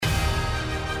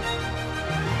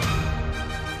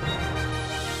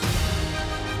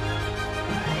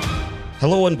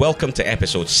Hello and welcome to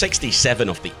episode 67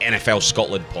 of the NFL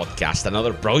Scotland podcast.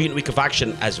 Another brilliant week of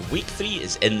action as week 3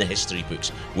 is in the history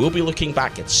books. We'll be looking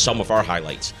back at some of our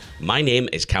highlights. My name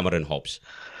is Cameron Hobbs.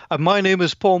 And my name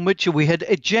is Paul Mitchell. We had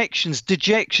ejections,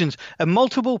 dejections, and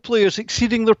multiple players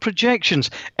exceeding their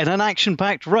projections in an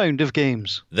action-packed round of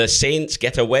games. The Saints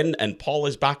get a win and Paul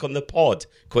is back on the pod.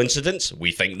 Coincidence?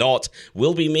 We think not.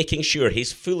 We'll be making sure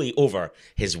he's fully over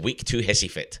his week 2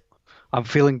 hissy fit. I'm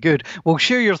feeling good. We'll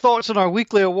share your thoughts on our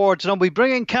weekly awards, and I'll be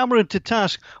bringing Cameron to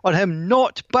task on him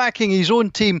not backing his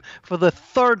own team for the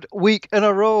third week in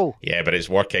a row. Yeah, but it's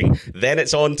working. Then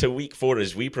it's on to week 4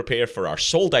 as we prepare for our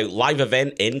sold-out live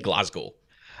event in Glasgow.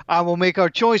 And we'll make our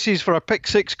choices for our Pick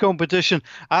 6 competition,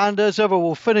 and as ever,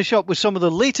 we'll finish up with some of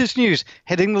the latest news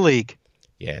hitting the league.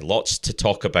 Yeah, lots to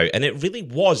talk about. And it really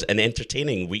was an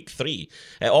entertaining week 3.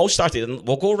 It all started, and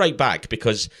we'll go right back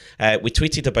because we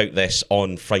tweeted about this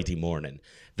on Friday morning.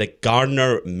 The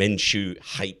Gardner Minshew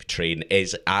hype train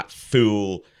is at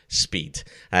full speed.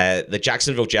 The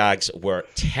Jacksonville Jags were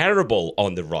terrible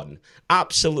on the run.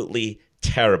 Absolutely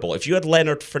terrible. If you had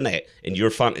Leonard Fournette in your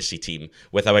fantasy team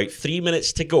with about 3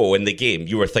 minutes to go in the game,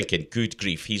 you were thinking, good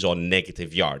grief, he's on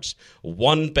negative yards.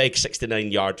 One big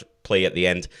 69-yard play at the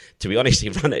end. To be honest, he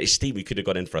ran out of steam. He could have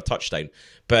gone in for a touchdown.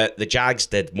 But the Jags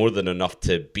did more than enough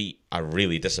to beat a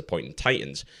really disappointing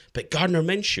Titans. But Gardner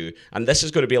Minshew, and this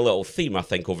is going to be a little theme, I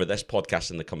think, over this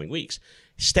podcast in the coming weeks,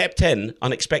 stepped in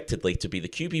unexpectedly to be the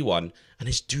QB1 and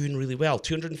is doing really well.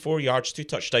 204 yards, 2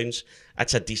 touchdowns.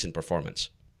 That's a decent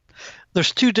performance.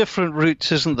 There's 2 different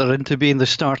routes, isn't there, into being the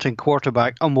starting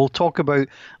quarterback, and we'll talk about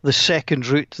the second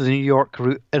route, the New York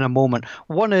route, in a moment.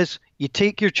 One is you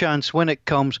take your chance when it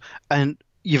comes, and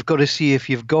you've got to see if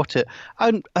you've got it.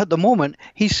 And at the moment,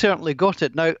 he's certainly got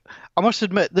it. Now, I must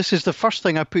admit, this is the first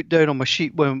thing I put down on my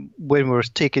sheet when we were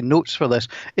taking notes for this,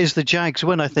 is the Jags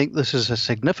win. I think this is a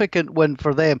significant win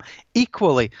for them.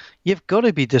 Equally, you've got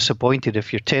to be disappointed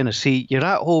if you're Tennessee. You're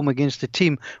at home against a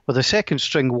team with a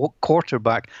second-string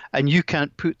quarterback, and you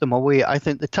can't put them away. I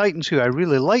think the Titans, who I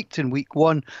really liked in week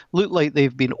 1, look like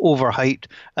they've been overhyped.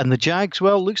 And the Jags,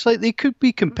 well, looks like they could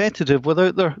be competitive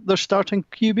without their starting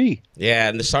QB. Yeah,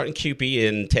 and the starting QB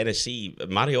in Tennessee,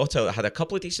 Mariota, had a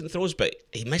couple of decent throws, but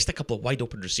he missed a couple of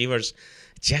wide-open receivers.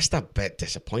 Just a bit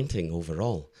disappointing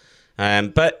overall.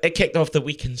 But it kicked off the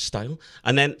week in style.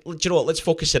 And then, do you know what, let's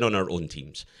focus in on our own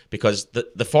teams. Because the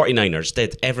 49ers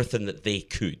did everything that they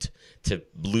could to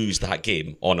lose that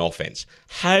game on offense.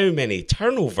 How many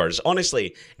turnovers?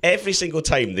 Honestly, every single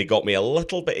time they got me a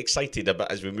little bit excited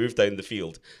about as we moved down the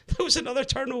field. There was another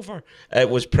turnover. It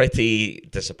was pretty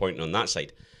disappointing on that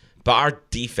side. But our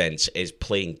defense is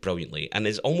playing brilliantly and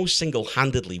is almost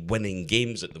single-handedly winning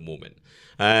games at the moment.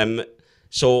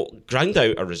 So, ground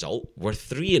out a result. We're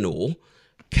 3-0.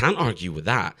 Can't argue with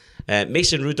that.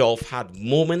 Mason Rudolph had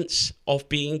moments of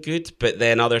being good, but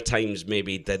then other times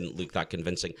maybe didn't look that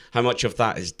convincing. How much of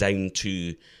that is down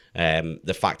to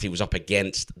the fact he was up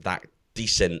against that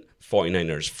decent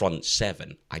 49ers front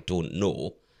 7? I don't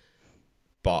know.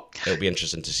 But it'll be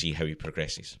interesting to see how he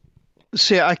progresses.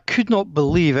 See, I could not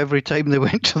believe every time they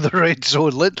went to the red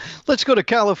zone. Let's go to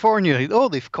California. Oh,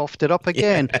 they've coughed it up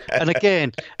again and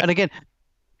again and again.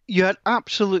 You had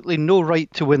absolutely no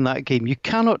right to win that game. You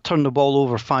cannot turn the ball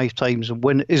over 5 times and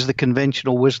win, is the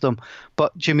conventional wisdom.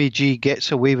 But Jimmy G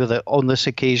gets away with it on this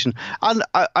occasion. And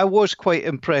I was quite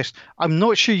impressed. I'm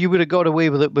not sure you would have got away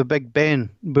with it with Big Ben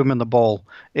booming the ball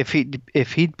if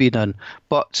he'd been in.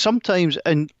 But sometimes,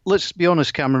 and let's be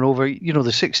honest, Cameron, over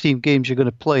the 16 games you're going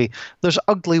to play, there's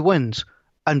ugly wins.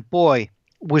 And boy,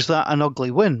 was that an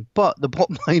ugly win. But the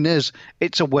bottom line is,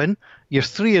 it's a win. You're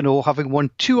 3-0, having won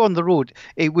 2 on the road.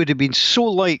 It would have been so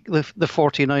like the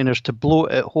 49ers to blow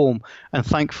it at home, and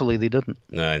thankfully they didn't.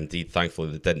 No, indeed,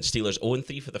 thankfully they didn't. Steelers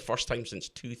 0-3 for the first time since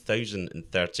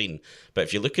 2013. But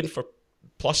if you're looking for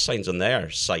plus signs on their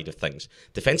side of things,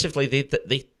 defensively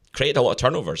they created a lot of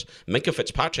turnovers. Minkah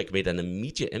Fitzpatrick made an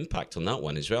immediate impact on that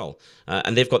one as well.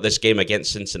 And they've got this game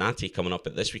against Cincinnati coming up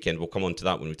at this weekend. We'll come on to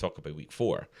that when we talk about week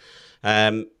 4.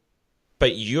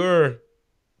 But your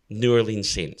New Orleans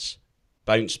Saints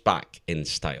bounced back in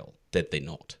style, did they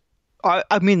not?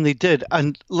 I mean, they did.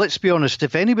 And let's be honest,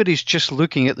 if anybody's just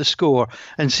looking at the score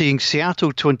and seeing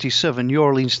Seattle 27, New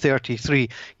Orleans 33,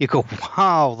 you go,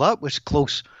 wow, that was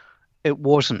close. It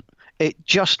wasn't. It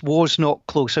just was not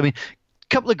close. I mean, a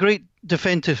couple of great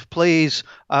defensive plays.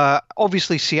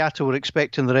 Obviously, Seattle were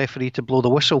expecting the referee to blow the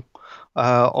whistle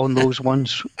on those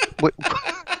ones.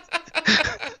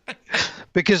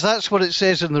 because that's what it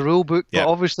says in the rule book. But Yeah.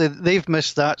 obviously they've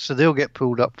missed that, so they'll get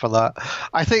pulled up for that.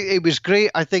 I think it was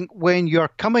great. I think when you're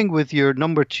coming with your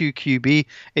number 2 QB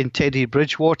in Teddy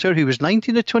Bridgewater, who was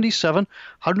 19 to 27,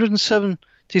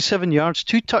 177 yards,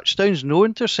 2 touchdowns, no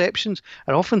interceptions.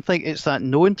 I often think it's that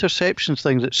no interceptions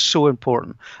thing that's so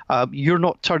important. You're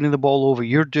not turning the ball over.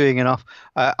 You're doing enough.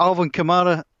 Alvin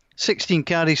Kamara, 16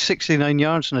 carries, 69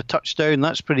 yards and a touchdown.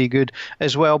 That's pretty good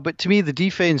as well. But to me, the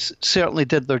defense certainly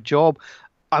did their job.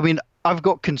 I mean, I've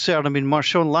got concern. I mean,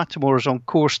 Marshawn Lattimore is on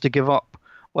course to give up.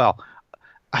 Well,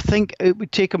 I think it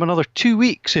would take him another 2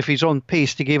 weeks if he's on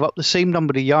pace to give up the same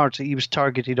number of yards that he was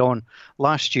targeted on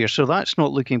last year. So that's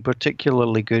not looking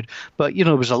particularly good. But, you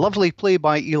know, it was a lovely play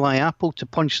by Eli Apple to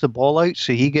punch the ball out.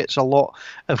 So he gets a lot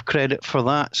of credit for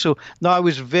that. So, no, I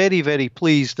was very, very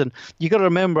pleased. And you got to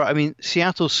remember, I mean,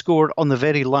 Seattle scored on the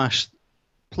very last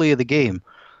play of the game.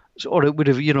 Or it would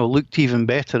have, you know, looked even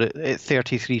better at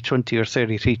 33-20 or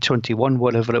 33-21,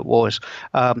 whatever it was.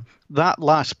 That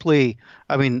last play,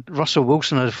 I mean, Russell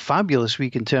Wilson had a fabulous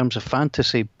week in terms of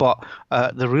fantasy, but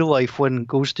the real life win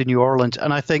goes to New Orleans.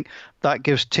 And I think that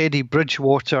gives Teddy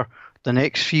Bridgewater the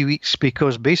next few weeks,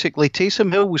 because basically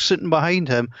Taysom Hill was sitting behind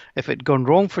him. If it had gone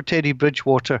wrong for Teddy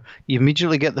Bridgewater, you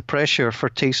immediately get the pressure for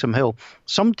Taysom Hill.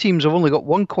 Some teams have only got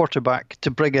one quarterback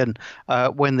to bring in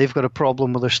when they've got a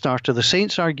problem with their starter. The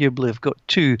Saints arguably have got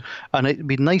two, and it'd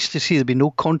be nice to see there be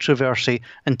no controversy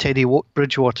and Teddy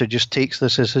Bridgewater just takes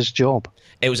this as his job.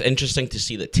 It was interesting to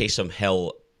see that Taysom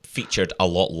Hill featured a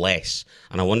lot less,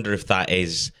 and I wonder if that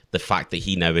is the fact that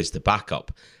he now is the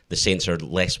backup. The Saints are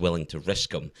less willing to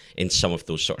risk him in some of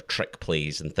those sort of trick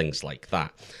plays and things like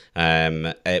that.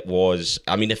 It was,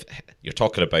 I mean, if you're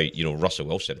talking about, you know, Russell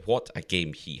Wilson, what a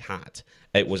game he had.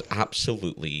 It was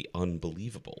absolutely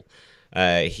unbelievable.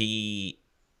 He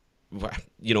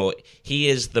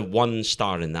is the one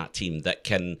star in that team that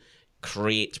can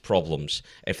create problems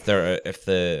if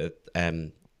the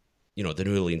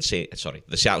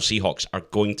Seattle Seahawks are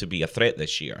going to be a threat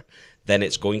this year, then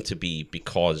it's going to be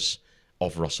because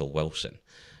of Russell Wilson.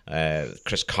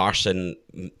 Chris Carson,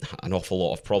 an awful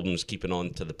lot of problems keeping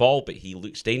on to the ball, but he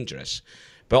looks dangerous.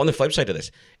 But on the flip side of this,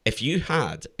 if you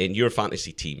had in your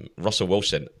fantasy team Russell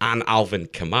Wilson and Alvin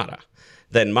Kamara,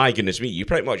 then my goodness me, you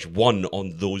pretty much won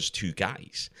on those two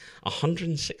guys.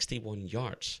 161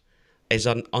 yards is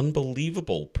an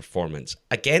unbelievable performance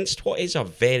against what is a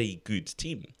very good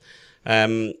team.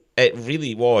 It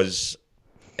really was.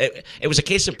 It was a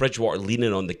case of Bridgewater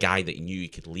leaning on the guy that he knew he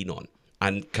could lean on.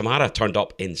 And Kamara turned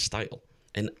up in style,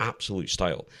 in absolute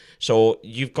style. So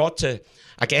you've got to,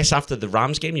 I guess after the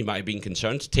Rams game, you might have been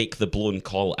concerned to take the blown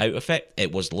call out of it.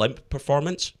 It was limp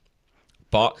performance.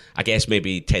 But I guess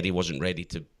maybe Teddy wasn't ready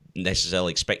to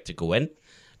necessarily expect to go in.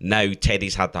 Now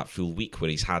Teddy's had that full week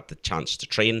where he's had the chance to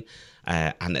train,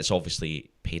 and it's obviously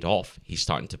paid off. He's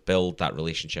starting to build that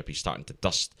relationship. He's starting to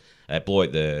blow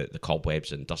out the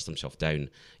cobwebs and dust himself down.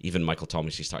 Even Michael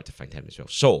Thomas, he's started to find him as well.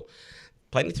 So,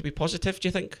 plenty to be positive, do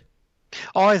you think?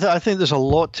 Oh, I think there's a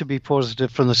lot to be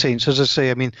positive from the Saints. As I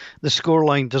say, I mean, the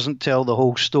scoreline doesn't tell the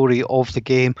whole story of the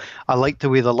game. I like the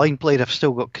way the line played. I've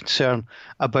still got concern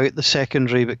about the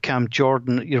secondary, but Cam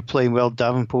Jordan, you're playing well.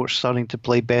 Davenport's starting to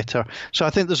play better. So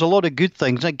I think there's a lot of good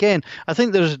things. Again, I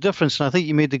think there's a difference, and I think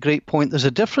you made a great point. There's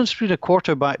a difference between a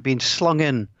quarterback being slung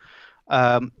in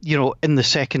in the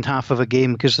second half of a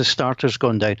game because the starter's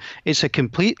gone down. It's a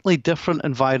completely different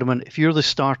environment. If you're the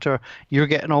starter, you're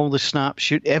getting all the snaps,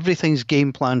 everything's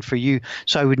game planned for you.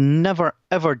 So I would never,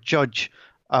 ever judge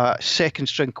a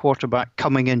second-string quarterback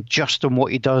coming in just on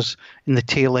what he does in the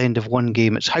tail end of one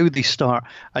game. It's how they start,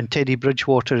 and Teddy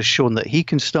Bridgewater has shown that he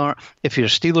can start. If you're a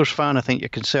Steelers fan, I think you're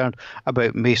concerned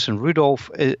about Mason Rudolph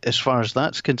as far as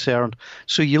that's concerned.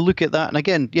 So you look at that, and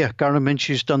again, Gardner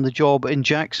Minshew's done the job in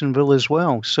Jacksonville as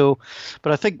well. So,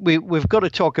 but I think we've got to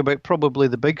talk about probably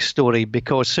the big story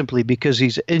because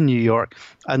he's in New York,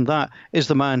 and that is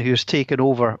the man who's taken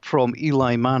over from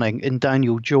Eli Manning in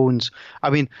Daniel Jones. I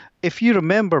mean, if you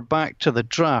remember back to the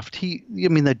draft,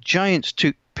 the Giants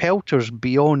took pelters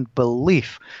beyond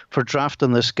belief for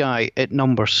drafting this guy at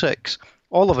number 6.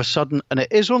 All of a sudden, and it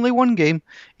is only one game,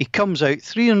 he comes out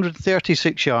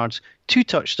 336 yards, 2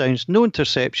 touchdowns, no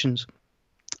interceptions,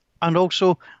 and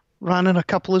also ran in a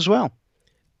couple as well.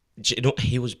 You know,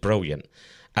 he was brilliant.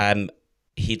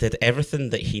 He did everything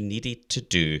that he needed to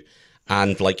do,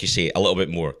 and like you say, a little bit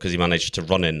more, because he managed to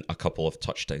run in a couple of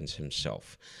touchdowns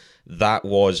himself. That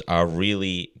was a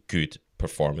really good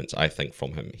performance, I think,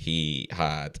 from him. He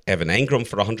had Evan Engram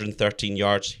for 113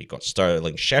 yards. He got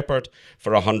Sterling Shepard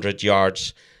for 100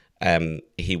 yards.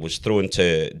 he was thrown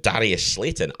to Darius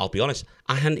Slayton. I'll be honest,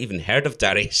 I hadn't even heard of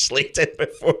Darius Slayton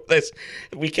before this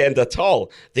weekend at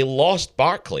all. They lost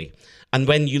Barkley. And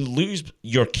when you lose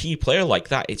your key player like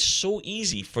that, it's so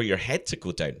easy for your head to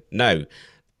go down. Now,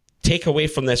 take away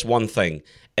from this one thing,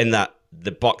 in that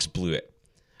the Bucks blew it.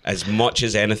 As much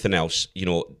as anything else,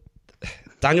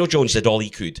 Daniel Jones did all he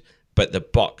could, but the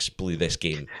Bucks blew this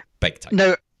game big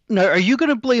time. Now, are you going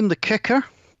to blame the kicker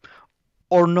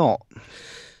or not?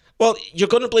 Well, you're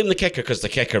going to blame the kicker because the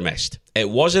kicker missed. It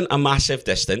wasn't a massive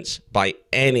distance by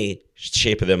any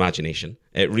shape of the imagination.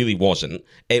 It really wasn't.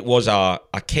 It was a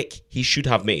kick he should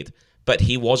have made, but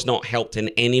he was not helped in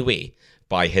any way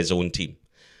by his own team.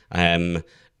 And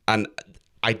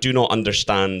I do not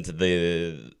understand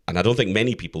and I don't think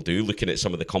many people do, looking at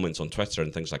some of the comments on Twitter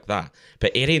and things like that.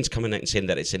 But Arians coming out and saying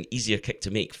that it's an easier kick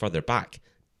to make further back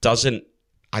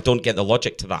I don't get the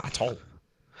logic to that at all.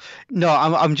 No,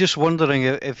 I'm just wondering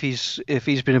if he's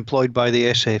been employed by the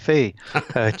SFA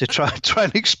to try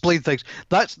and explain things.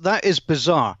 That is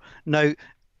bizarre. Now,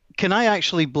 can I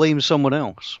actually blame someone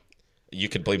else? You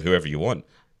can blame whoever you want.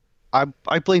 I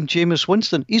blame Jameis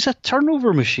Winston. He's a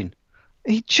turnover machine.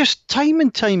 He just time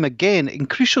and time again in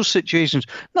crucial situations,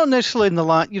 not necessarily in the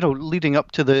leading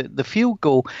up to the field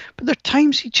goal, but there are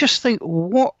times you just think,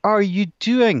 what are you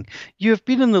doing? You have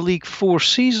been in the league 4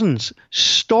 seasons.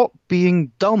 Stop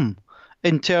being dumb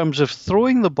in terms of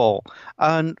throwing the ball.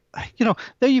 And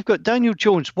there you've got Daniel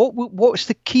Jones. What's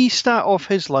the key stat of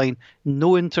his line?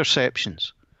 No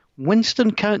interceptions.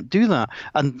 Winston can't do that.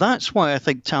 And that's why I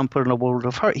think Tampa in a world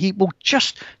of hurt. He will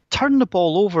just turn the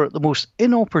ball over at the most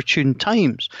inopportune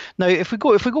times. Now, if we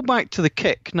go back to the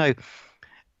kick, now,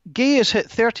 Gay has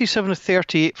hit 37 of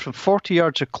 38 from 40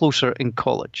 yards or closer in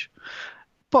college.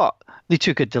 But they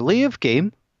took a delay of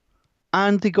game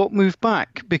and they got moved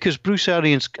back because Bruce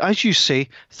Arians, as you say,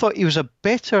 thought he was a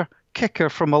better kicker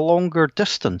from a longer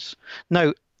distance.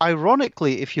 Now,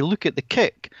 ironically, if you look at the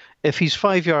kick, if he's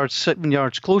 5 yards, 7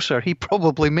 yards closer, he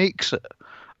probably makes it.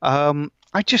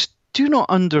 I just do not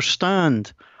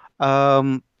understand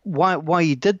why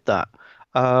he did that.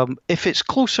 If it's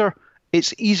closer,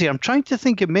 it's easier. I'm trying to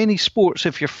think of many sports.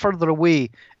 If you're further away,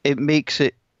 it makes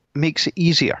it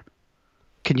easier.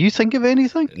 Can you think of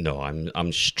anything? No,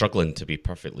 I'm struggling, to be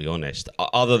perfectly honest.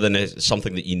 Other than it's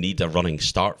something that you need a running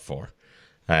start for,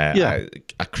 a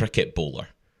cricket bowler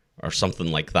or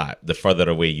something like that. The further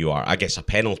away you are, I guess a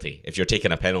penalty. If you're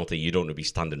taking a penalty, you don't want to be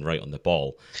standing right on the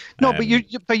ball. No, but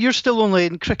you're still only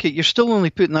in cricket. You're still only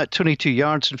putting that 22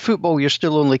 yards. In football, you're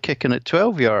still only kicking at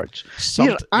 12 yards.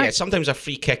 Sometimes a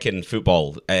free kick in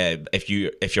football, if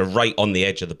you're right on the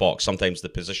edge of the box, sometimes the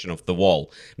position of the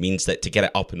wall means that to get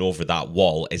it up and over that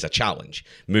wall is a challenge.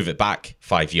 Move it back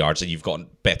 5 yards, and you've got a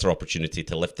better opportunity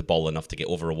to lift the ball enough to get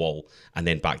over a wall and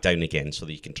then back down again, so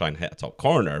that you can try and hit a top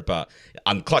corner. But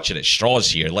I'm clutching at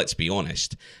straws here, let's be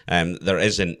honest. There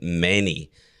isn't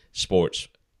many sports,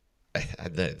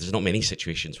 there's not many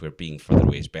situations where being further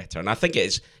away is better. And I think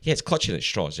it's clutching at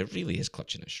straws. It really is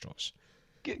clutching at straws.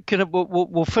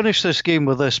 We'll finish this game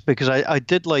with this, because I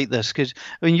did like this, because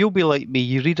you'll be like me,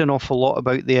 you read an awful lot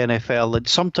about the NFL, and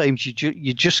sometimes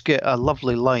you just get a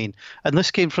lovely line, and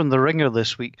this came from the Ringer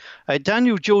this week.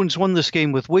 Daniel Jones won this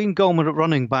game with Wayne Gallman at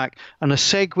running back and a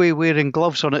Segway wearing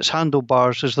gloves on its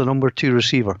handlebars as the number 2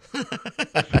 receiver.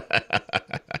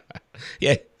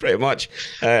 Yeah, pretty much.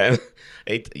 Yeah,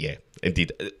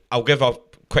 indeed. I'll give a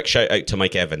quick shout out to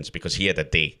Mike Evans, because he had a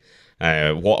day.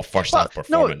 What a first half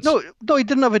performance. No, he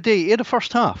didn't have a day. He had a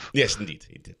first half. Yes, indeed,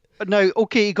 he did. Now,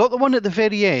 okay, he got the one at the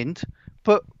very end,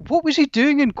 but what was he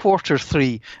doing in quarter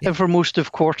 3 and for most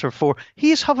of quarter 4?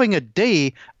 He's having a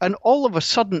day, and all of a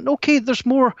sudden, okay, there's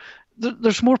more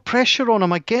pressure on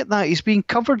him. I get that. He's being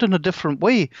covered in a different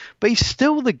way, but he's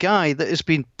still the guy that has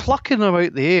been plucking him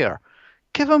out the air.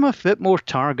 Give him a bit more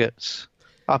targets.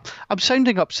 I'm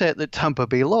sounding upset that Tampa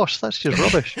Bay lost. That's just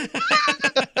rubbish.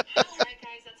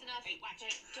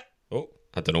 Oh,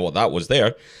 I don't know what that was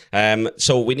there.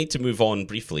 So we need to move on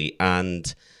briefly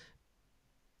and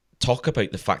talk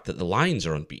about the fact that the Lions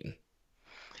are unbeaten.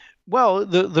 Well,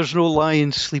 there's no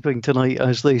Lions sleeping tonight,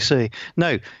 as they say.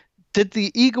 Now, did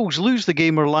the Eagles lose the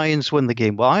game or Lions win the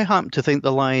game? Well, I happen to think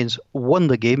the Lions won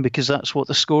the game, because that's what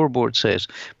the scoreboard says.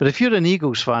 But if you're an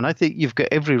Eagles fan, I think you've got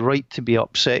every right to be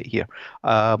upset here.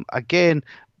 Again,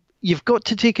 you've got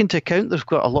to take into account they've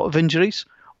got a lot of injuries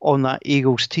on that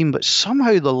Eagles team, but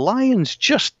somehow the Lions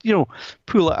just,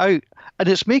 pull it out, and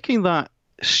it's making that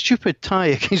stupid tie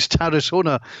against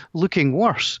Arizona looking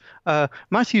worse.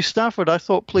 Matthew Stafford, I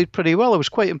thought, played pretty well. I was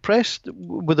quite impressed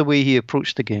with the way he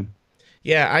approached the game.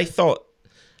 Yeah, I thought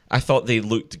I thought they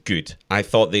looked good. I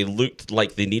thought they looked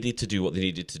like they needed to do what they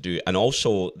needed to do. And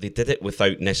also, they did it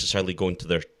without necessarily going to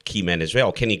their key men as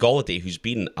well. Kenny Golladay, who's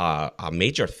been a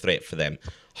major threat for them,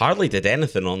 hardly did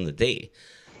anything on the day.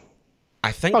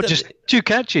 I think just 2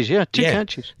 catches, two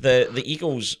catches. The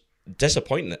Eagles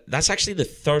disappointing. That's actually the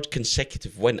 3rd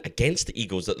consecutive win against the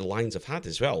Eagles that the Lions have had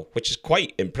as well, which is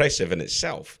quite impressive in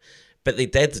itself. But they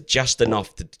did just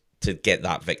enough to get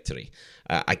that victory.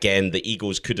 Again, the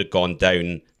Eagles could have gone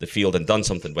down the field and done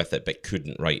something with it, but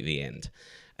couldn't right at the end.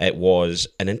 It was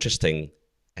an interesting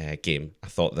game. I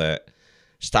thought that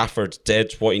Stafford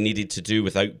did what he needed to do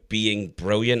without being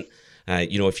brilliant.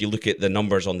 If you look at the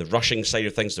numbers on the rushing side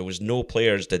of things, there was no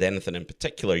players did anything in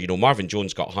particular. Marvin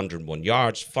Jones got 101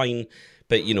 yards, fine.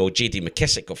 But, J.D.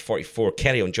 McKissick got 44,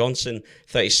 Kerryon Johnson,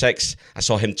 36. I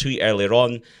saw him tweet earlier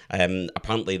on.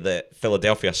 Apparently, the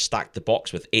Philadelphia stacked the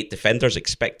box with 8 defenders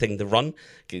expecting the run.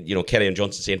 Kerryon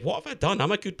Johnson saying, what have I done?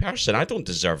 I'm a good person. I don't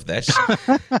deserve this.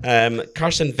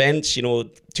 Carson Wentz,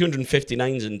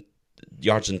 259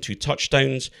 yards and 2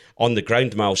 touchdowns. On the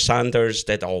ground, Miles Sanders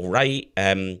did all right.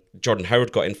 Jordan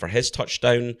Howard got in for his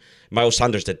touchdown. Miles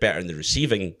Sanders did better in the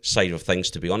receiving side of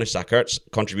things, to be honest. Zach Ertz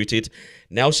contributed.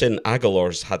 Nelson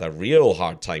Aguilar's had a real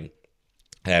hard time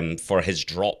for his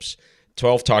drops.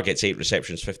 12 targets, 8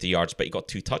 receptions, 50 yards, but he got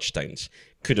 2 touchdowns.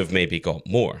 Could have maybe got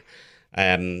more.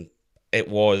 It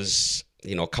was,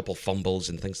 a couple fumbles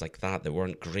and things like that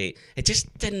weren't great. It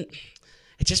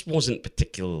just wasn't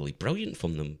particularly brilliant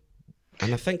from them.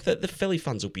 And I think that the Philly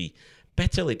fans will be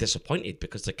bitterly disappointed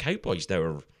because the Cowboys now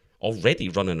are already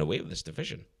running away with this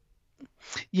division.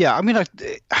 Yeah,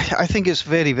 I think it's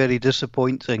very, very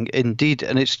disappointing indeed.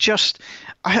 And it's just,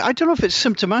 I don't know if it's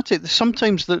symptomatic.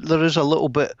 Sometimes there is a little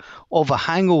bit of a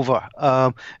hangover.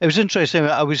 It was interesting.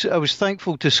 I was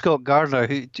thankful to Scott Gardner,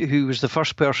 who was the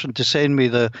first person to send me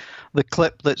the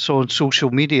clip that's on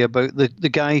social media about the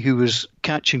guy who was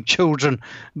catching children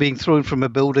being thrown from a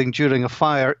building during a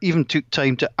fire, even took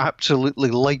time to absolutely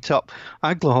light up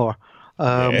Aguilar.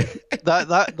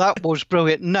 That was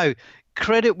brilliant. Now,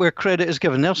 credit where credit is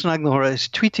given. Nelson Aguilar has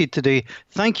tweeted today,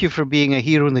 "Thank you for being a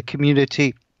hero in the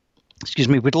community.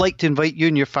 Would like to invite you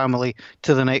and your family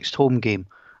to the next home game."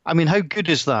 I mean, how good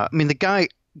is that? I mean, the guy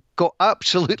got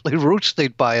absolutely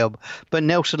roasted by him, but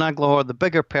Nelson Aguilar, the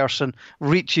bigger person,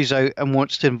 reaches out and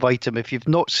wants to invite him. If you've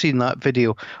not seen that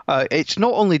video, it's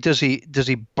not only does he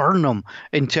burn him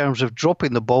in terms of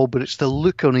dropping the ball, but it's the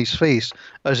look on his face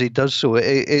as he does so.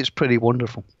 It's pretty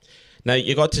wonderful. Now,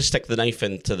 you got to stick the knife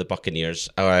into the Buccaneers.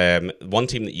 One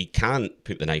team that you can't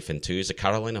put the knife into is the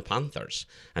Carolina Panthers.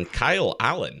 And Kyle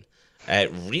Allen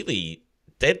really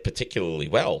did particularly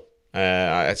well.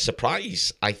 A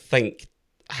surprise, I think,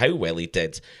 how well he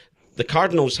did. The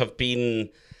Cardinals they've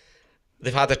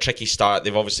had a tricky start.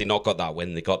 They've obviously not got that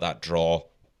win. They got that draw.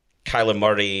 Kyler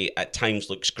Murray at times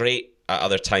looks great. At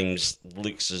other times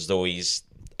looks as though he's,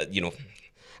 I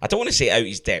don't want to say out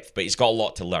his depth, but he's got a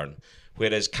lot to learn.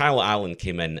 Whereas Kyle Allen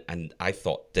came in and I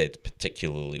thought did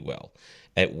particularly well.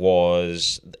 It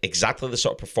was exactly the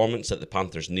sort of performance that the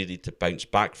Panthers needed to bounce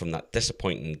back from that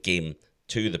disappointing game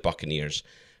to the Buccaneers.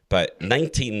 But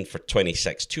 19 for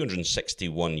 26,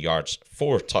 261 yards,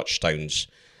 4 touchdowns.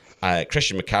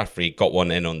 Christian McCaffrey got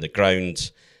one in on the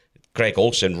ground. Greg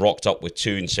Olsen rocked up with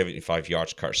 2 and 75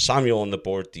 yards. Curtis Samuel on the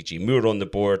board. DJ Moore on the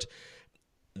board.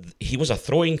 He was a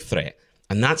throwing threat.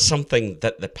 And that's something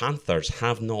that the Panthers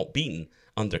have not been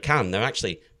under Cam. Now,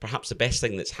 actually, perhaps the best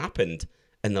thing that's happened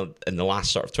in the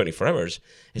last sort of 24 hours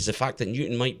is the fact that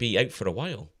Newton might be out for a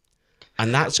while.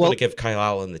 And that's going to give Kyle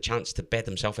Allen the chance to bed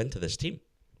himself into this team.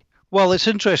 Well, it's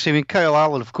interesting. I mean, Kyle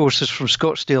Allen, of course, is from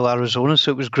Scottsdale, Arizona,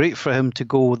 so it was great for him to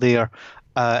go there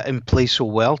and play so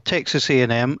well. Texas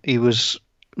A&M, he was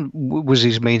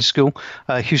his main school,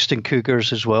 Houston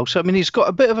Cougars as well. So, I mean, he's got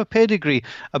a bit of a pedigree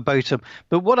about him.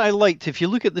 But what I liked, if you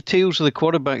look at the tails of the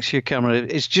quarterbacks here, Cameron,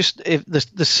 it's just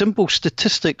the simple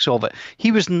statistics of it.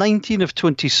 He was 19 of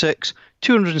 26,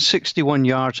 261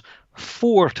 yards,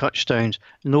 4 touchdowns,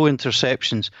 no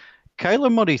interceptions.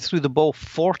 Kyler Murray threw the ball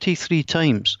 43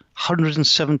 times,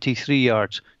 173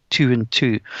 yards, 2 and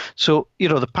 2. So,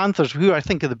 the Panthers, who I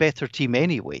think are the better team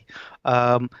anyway,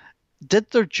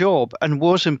 did their job and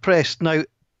was impressed. Now,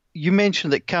 you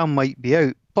mentioned that Cam might be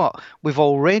out, but we've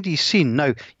already seen,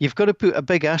 now, you've got to put a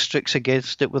big asterisk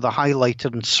against it with a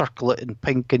highlighter and circle it in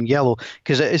pink and yellow,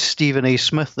 because it is Stephen A.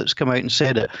 Smith that's come out and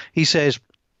said it. He says,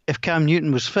 if Cam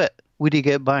Newton was fit, would he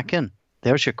get back in?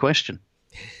 There's your question.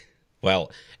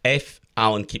 Well, if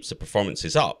Allen keeps the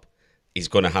performances up, he's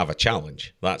going to have a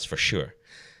challenge, that's for sure.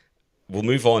 we'll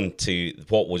move on to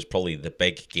what was probably the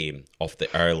big game of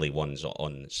the early ones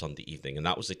on Sunday evening, and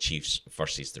that was the Chiefs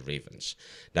versus the Ravens.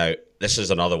 Now, this is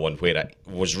another one where it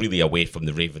was really away from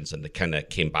the Ravens, and they kind of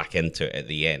came back into it at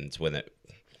the end when it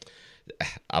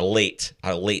a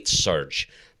late surge,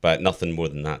 but nothing more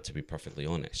than that, to be perfectly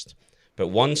honest. But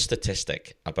one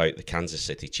statistic about the Kansas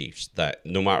City Chiefs that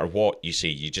no matter what you say,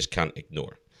 you just can't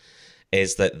ignore,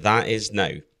 is that is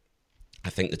now, I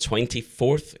think, the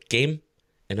 24th game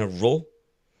in a row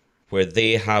where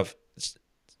they have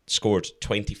scored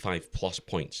 25 plus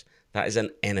points. That is an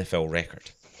NFL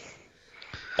record.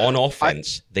 On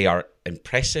offense, they are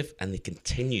impressive and they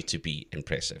continue to be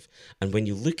impressive. And when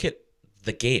you look at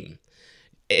the game,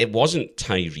 it wasn't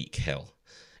Tyreek Hill.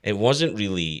 It wasn't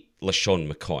really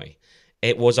LaShawn McCoy.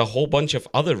 It was a whole bunch of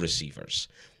other receivers.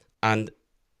 And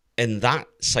in that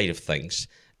side of things,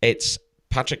 it's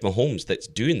Patrick Mahomes that's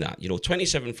doing that.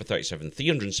 27 for 37,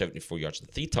 374 yards and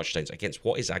 3 touchdowns against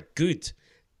what is a good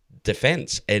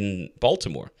defense in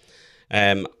Baltimore.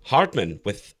 Hardman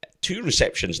with 2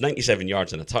 receptions, 97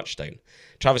 yards and a touchdown.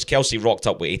 Travis Kelce rocked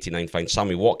up with 89, found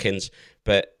Sammy Watkins,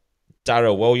 but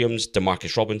Darrell Williams,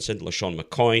 Demarcus Robinson, LaShawn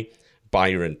McCoy,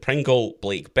 Byron Pringle,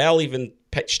 Blake Bell even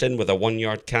pitched in with a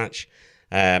 1-yard catch.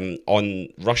 On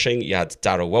rushing, you had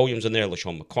Darrell Williams in there,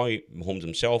 LaShawn McCoy, Mahomes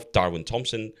himself, Darwin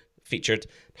Thompson featured,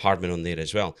 Hardman on there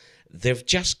as well. They've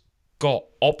just got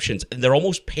options, and they're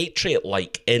almost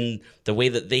Patriot-like in the way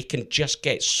that they can just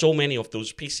get so many of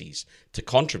those pieces to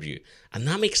contribute, and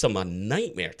that makes them a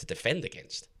nightmare to defend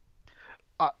against.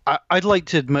 I'd like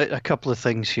to admit a couple of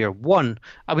things here. One,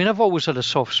 I've always had a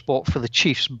soft spot for the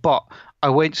Chiefs, but I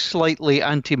went slightly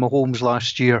anti-Mahomes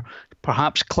last year,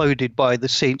 perhaps clouded by the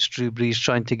Saints' Drew Brees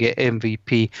trying to get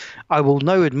MVP. I will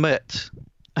now admit,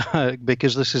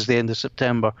 because this is the end of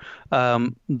September,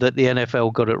 that the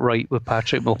NFL got it right with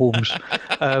Patrick Mahomes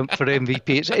for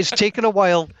MVP. It's taken a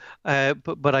while,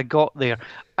 but I got there.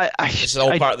 It's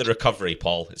all part of the recovery,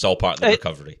 Paul. It's all part of the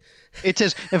recovery. It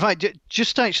is. In fact,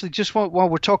 just while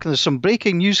we're talking, there's some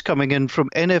breaking news coming in from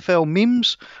NFL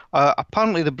memes.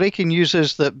 Apparently, the breaking news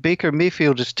is that Baker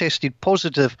Mayfield has tested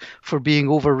positive for being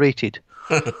overrated.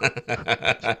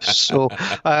 So,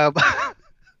 I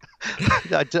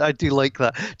do like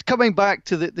that. Coming back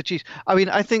to the Chiefs,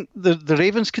 I think the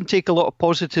Ravens can take a lot of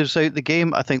positives out of the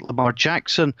game. I think Lamar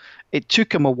Jackson, it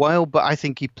took him a while, but I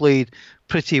think he played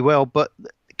pretty well. But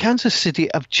Kansas City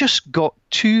have just got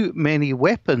too many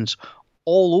weapons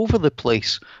all over the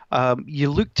place. You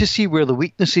look to see where the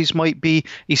weaknesses might be.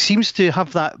 He seems to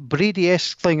have that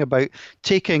Brady-esque thing about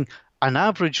taking an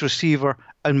average receiver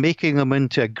and making them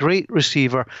into a great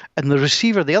receiver. And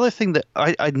the other thing that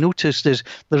I noticed is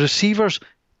the receivers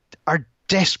are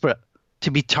desperate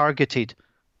to be targeted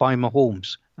by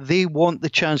Mahomes. They want the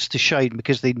chance to shine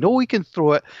because they know he can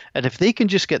throw it. And if they can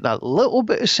just get that little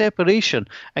bit of separation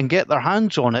and get their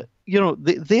hands on it,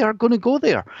 they are going to go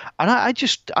there. And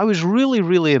I was really,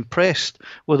 really impressed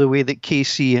with the way that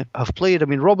KC have played.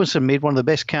 Robinson made one of the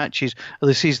best catches of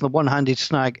the season, the one-handed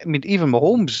snag. Even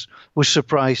Mahomes was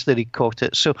surprised that he caught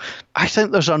it. So I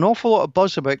think there's an awful lot of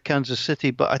buzz about Kansas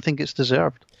City, but I think it's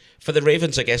deserved. For the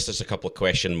Ravens, I guess there's a couple of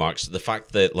question marks. The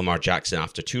fact that Lamar Jackson,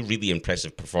 after 2 really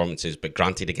impressive performances, but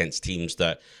granted against teams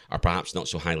that are perhaps not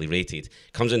so highly rated,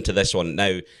 comes into this one.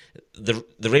 Now, the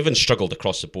Ravens struggled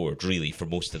across the board, really, for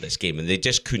most of this game, and they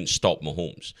just couldn't stop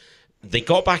Mahomes. They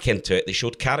got back into it. They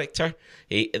showed character.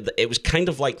 It was kind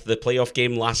of like the playoff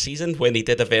game last season when he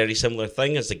did a very similar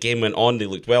thing. As the game went on, they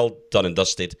looked well done and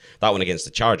dusted. That one against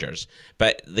the Chargers.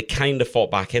 But they kind of fought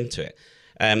back into it.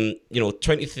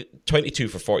 22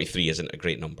 for 43 isn't a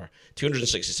great number.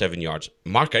 267 yards.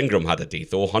 Mark Ingram had a day,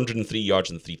 though. 103 yards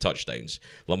and 3 touchdowns.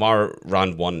 Lamar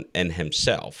ran one in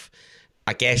himself.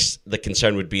 I guess the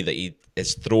concern would be that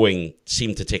his throwing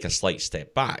seemed to take a slight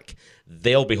step back.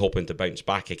 They'll be hoping to bounce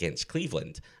back against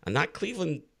Cleveland. And that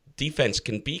Cleveland defense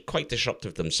can be quite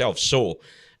disruptive themselves. So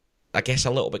I guess a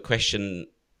little bit question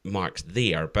marks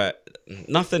there, but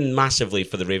nothing massively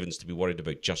for the Ravens to be worried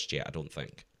about just yet, I don't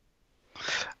think.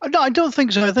 No, I don't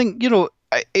think so. I think,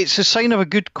 it's a sign of a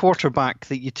good quarterback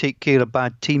that you take care of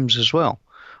bad teams as well.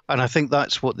 And I think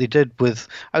that's what they did with,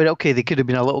 okay, they could have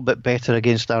been a little bit better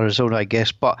against Arizona, I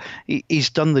guess, but he's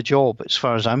done the job as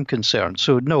far as I'm concerned.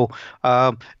 So, no,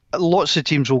 lots of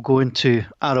teams will go into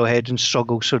Arrowhead and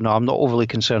struggle. So, no, I'm not overly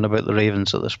concerned about the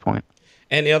Ravens at this point.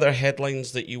 Any other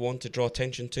headlines that you want to draw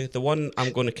attention to? The one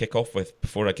I'm going to kick off with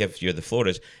before I give you the floor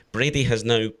is Brady has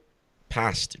now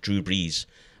passed Drew Brees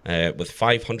with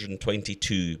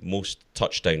 522 most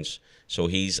touchdowns. So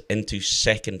he's into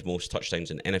second most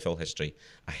touchdowns in NFL history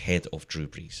ahead of Drew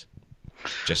Brees.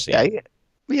 Just saying. Yeah,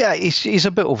 Yeah, he's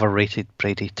a bit overrated,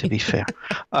 Brady, to be fair.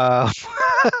 Uh,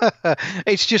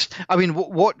 it's just, I mean,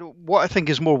 what I think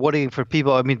is more worrying for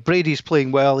people. I mean, Brady's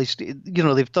playing well.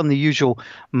 They've done the usual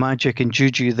magic and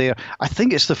juju there. I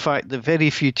think it's the fact that very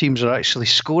few teams are actually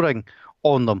scoring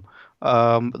on them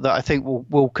that I think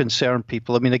will concern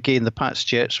people. I mean, again, the Pats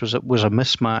Jets was a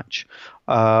mismatch,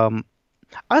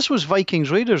 as was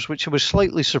Vikings Raiders, which I was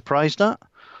slightly surprised at.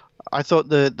 I thought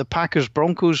the Packers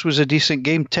Broncos was a decent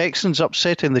game. Texans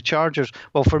upsetting the Chargers.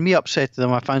 Well, for me, upsetting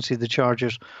them, I fancied the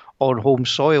Chargers on home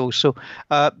soil. So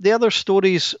the other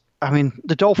stories, I mean,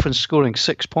 the Dolphins scoring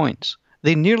 6 points.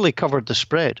 They nearly covered the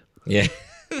spread. Yeah,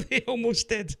 they almost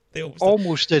did.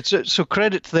 Almost did. So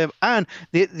credit to them. And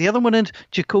the other one,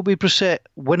 Jacoby Brissett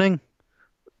winning.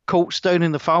 Colts down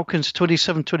in the Falcons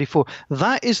 27-24.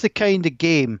 That is the kind of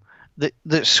game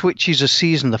that switches a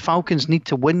season. The Falcons need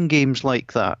to win games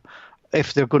like that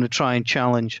if they're going to try and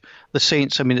challenge the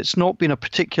Saints. I mean, it's not been a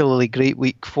particularly great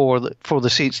week for the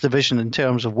Saints division in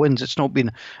terms of wins. It's not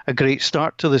been a great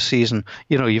start to the season.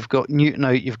 You know, you've got Newton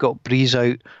out, you've got Breeze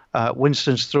out,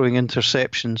 Winston's throwing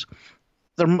interceptions.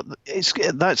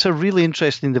 That's a really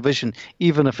interesting division,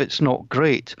 even if it's not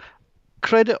great.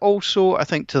 Credit also, I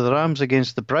think, to the Rams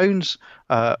against the Browns.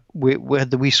 We had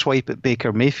the wee swipe at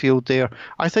Baker Mayfield there.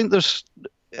 I think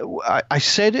I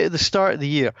said it at the start of the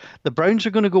year, the Browns are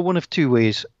going to go one of two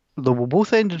ways. They will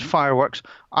both end in fireworks,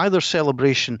 either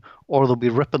celebration or they'll be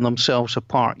ripping themselves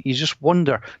apart. You just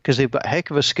wonder, because they've got a heck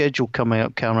of a schedule coming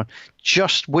up, Cameron,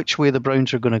 just which way the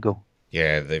Browns are going to go.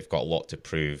 Yeah, they've got a lot to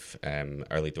prove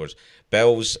early doors.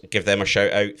 Bills, give them a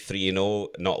shout out,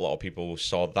 3-0. Not a lot of people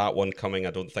saw that one coming,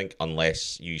 I don't think,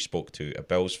 unless you spoke to a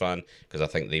Bills fan, because I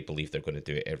think they believe they're going to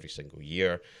do it every single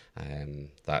year.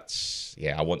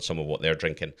 I want some of what they're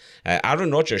drinking.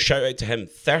 Aaron Rodgers, shout out to him,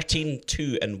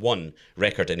 13-2-1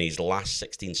 record in his last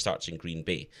 16 starts in Green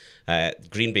Bay.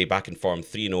 Green Bay back in form,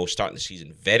 3-0, starting the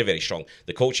season very, very strong.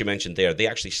 The coach you mentioned there, they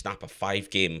actually snap a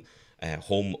 5-game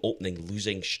home opening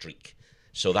losing streak.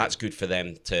 So that's good for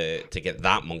them to get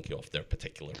that monkey off their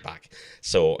particular back.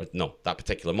 That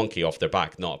particular monkey off their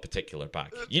back, not a particular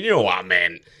back. You know what I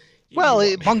meant.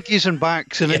 Monkeys and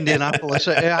backs in Indianapolis,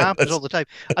 it happens all the time.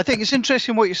 I think it's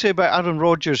interesting what you say about Aaron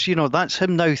Rodgers. You know, that's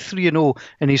him now 3-0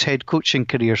 in his head coaching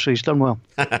career, so he's done well.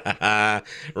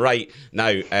 Right.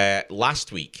 Now,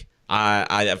 last week,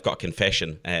 I've got a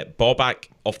confession. Ballback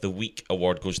of the Week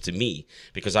award goes to me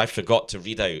because I forgot to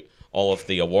read out all of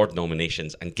the award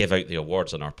nominations and give out the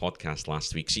awards on our podcast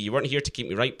last week. So you weren't here to keep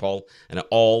me right, Paul, and it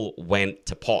all went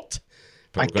to pot.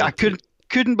 I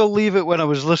couldn't believe it when I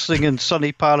was listening in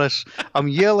sunny Paris. I'm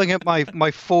yelling at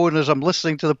my phone as I'm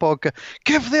listening to the podcast.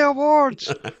 Give the awards!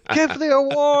 Give the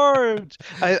awards!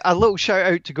 A little shout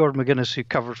out to Gordon McGuinness, who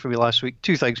covered for me last week.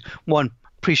 Two things. One,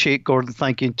 appreciate Gordon,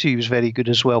 thank you. And two, he was very good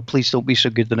as well. Please don't be so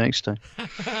good the next time.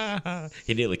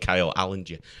 He nearly Kyle Allen'd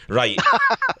you. Right.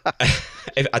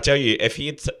 I tell you, if he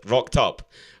had rocked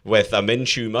up with a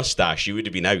Minshew mustache, you would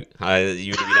have been out.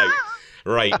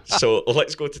 Right, so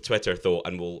let's go to Twitter, though,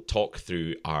 and we'll talk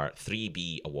through our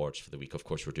 3B awards for the week. Of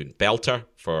course, we're doing Belter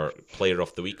for Player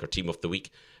of the Week or Team of the Week,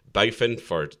 Baufen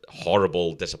for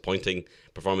horrible, disappointing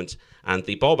performance, and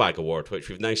the Ballbag Award, which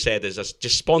we've now said is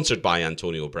just sponsored by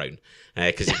Antonio Brown,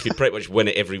 because he could pretty much win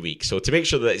it every week. So to make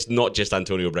sure that it's not just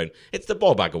Antonio Brown, it's the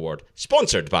Ballbag Award,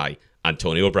 sponsored by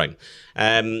Antonio Brown.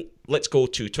 Let's go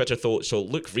to Twitter, though. So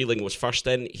Luke Vreeling was first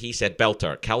in. He said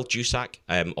Belter, Cal Juszczyk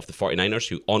of the 49ers,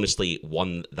 who honestly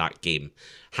won that game.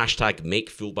 Hashtag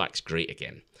make fullbacks great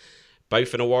again.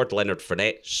 Baufen Award, Leonard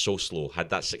Fournette, so slow. Had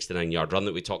that 69-yard run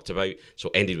that we talked about, so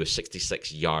ended with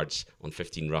 66 yards on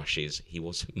 15 rushes. He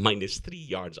was minus 3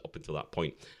 yards up until that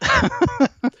point.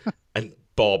 And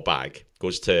Bob Bag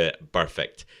goes to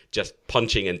Perfect, just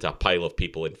punching into a pile of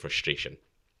people in frustration.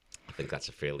 I think that's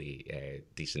a fairly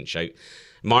decent shout.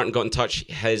 Martin got in touch.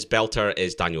 His Belter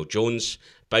is Daniel Jones.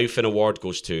 Baufen Award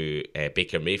goes to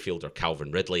Baker Mayfield or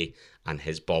Calvin Ridley. And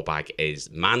his ball bag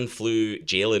is Man Flu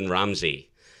Jalen Ramsey.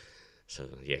 So,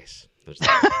 yes. There's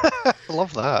that.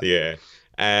 Love that. Yeah.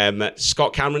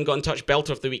 Scott Cameron got in touch. Belter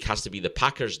of the Week has to be the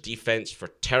Packers defense for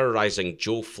terrorizing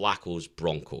Joe Flacco's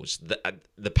Broncos.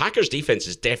 The Packers defense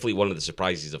is definitely one of the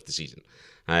surprises of the season.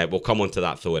 We'll come on to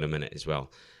that, though, in a minute as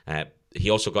well. He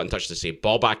also got in touch to say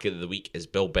Ballback of the Week is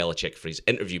Bill Belichick for his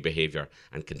interview behaviour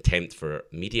and contempt for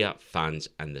media, fans,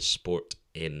 and the sport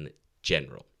in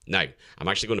general. Now, I'm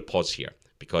actually going to pause here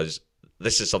because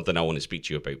this is something I want to speak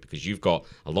to you about because you've got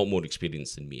a lot more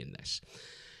experience than me in this.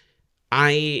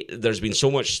 There's been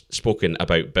so much spoken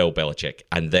about Bill Belichick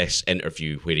and this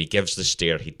interview where he gives the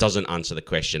stare, he doesn't answer the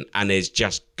question, and is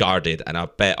just guarded and a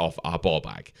bit of a ball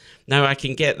bag. Now, I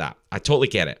can get that. I totally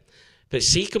get it. But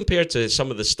see, compared to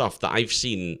some of the stuff that I've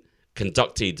seen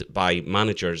conducted by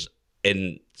managers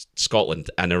in Scotland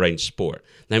and around sport.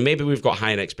 Now, maybe we've got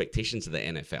higher expectations of the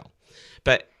NFL,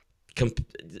 but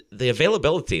the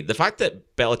availability, the fact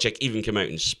that Belichick even came out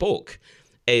and spoke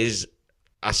is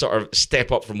a sort of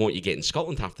step up from what you get in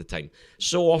Scotland half the time.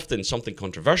 So often something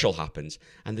controversial happens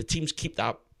and the teams keep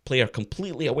that player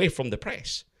completely away from the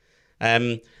press.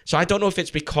 So I don't know if it's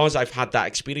because I've had that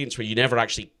experience where you never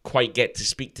actually quite get to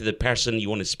speak to the person you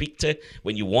want to speak to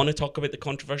when you want to talk about the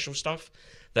controversial stuff,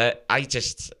 that I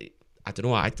don't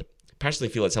know, I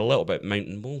personally feel it's a little bit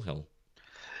mountain molehill.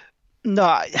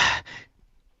 No,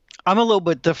 I'm a little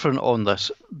bit different on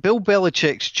this. Bill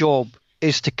Belichick's job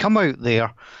is to come out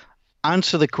there,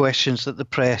 answer the questions that the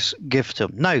press give to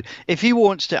him. Now, if he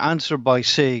wants to answer by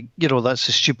saying, that's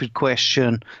a stupid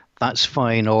question, that's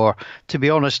fine. Or, to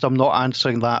be honest, I'm not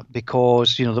answering that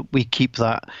because, that we keep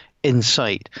that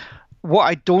inside. What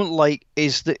I don't like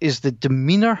is the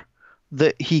demeanor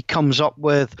that he comes up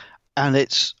with, and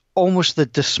it's almost the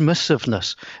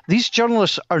dismissiveness. These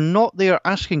journalists are not there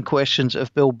asking questions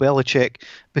of Bill Belichick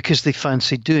because they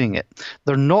fancy doing it.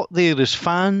 They're not there as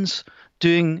fans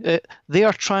doing it. They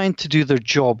are trying to do their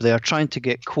job. They are trying to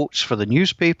get quotes for the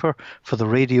newspaper, for the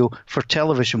radio, for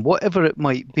television, whatever it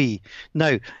might be.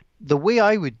 Now, the way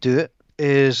I would do it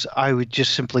is I would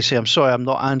just simply say, I'm sorry, I'm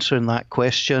not answering that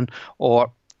question,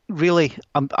 or really,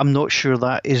 I'm not sure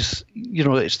that is,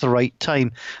 it's the right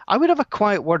time. I would have a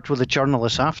quiet word with the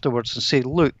journalist afterwards and say,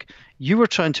 look, you were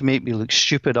trying to make me look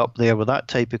stupid up there with that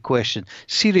type of question.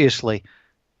 Seriously,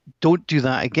 don't do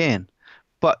that again.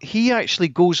 But he actually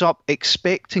goes up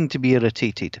expecting to be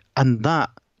irritated, and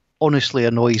that honestly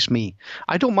annoys me.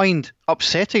 I don't mind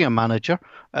upsetting a manager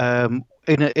in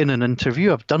an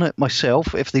interview. I've done it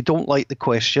myself if they don't like the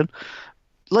question.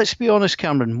 Let's be honest,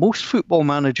 Cameron, most football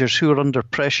managers who are under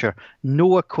pressure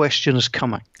know a question is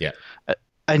coming. Yeah.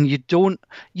 And you don't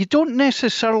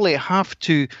necessarily have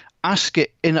to ask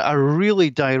it in a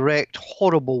really direct,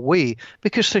 horrible way,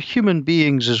 because they're human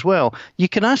beings as well. You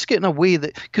can ask it in a way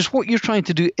that, because what you're trying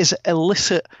to do is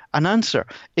elicit an answer.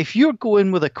 If you're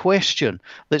going with a question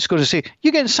that's going to say,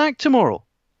 you're getting sacked tomorrow,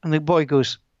 and the boy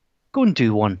goes, go and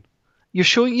do one. You're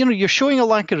showing a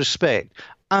lack of respect,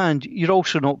 and you're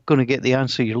also not going to get the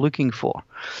answer you're looking for.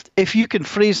 If you can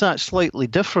phrase that slightly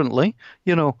differently,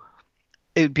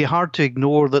 it would be hard to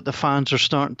ignore that the fans are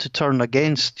starting to turn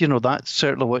against. That's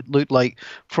certainly what it looked like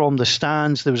from the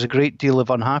stands. There was a great deal of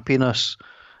unhappiness.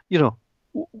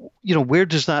 Where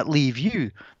does that leave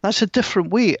you? That's a different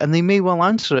way, and they may well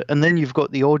answer it. And then you've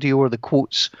got the audio or the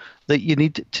quotes that you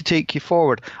need to take you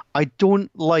forward. I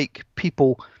don't like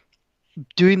people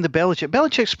doing the Belichick.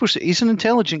 Belichick's supposed to, he's an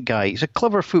intelligent guy. He's a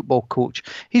clever football coach.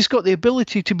 He's got the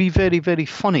ability to be very, very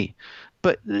funny.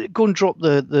 But go and drop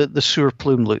the sewer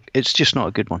plume look. It's just not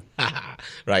a good one.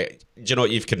 Right. Do you know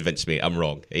what? You've convinced me. I'm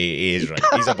wrong. He is right.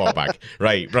 He's a ball bag.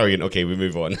 Right. Brilliant. Okay, we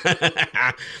move on. Do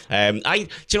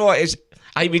you know what?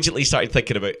 I immediately started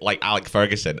thinking about Alex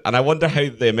Ferguson, and I wonder how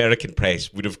the American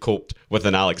press would have coped with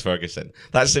an Alex Ferguson.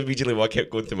 That's immediately what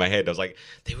kept going through my head. I was like,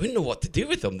 they wouldn't know what to do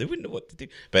with him. They wouldn't know what to do.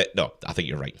 But no, I think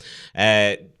you're right.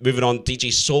 Moving on, DJ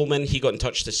Solman, he got in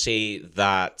touch to say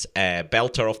that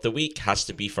Belter of the week has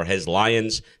to be for his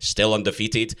Lions, still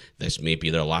undefeated. This may be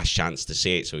their last chance to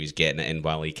say it, so he's getting it in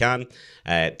while he can.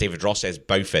 David Ross says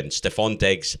Bowfin, Stephon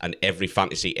Diggs, and every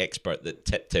fantasy expert that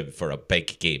tipped him for a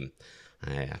big game.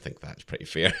 I think that's pretty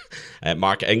fair.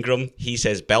 Mark Ingram, he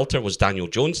says Belter was Daniel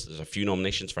Jones. There's a few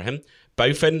nominations for him.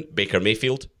 Bowfin, Baker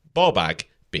Mayfield. Ballbag,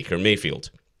 Baker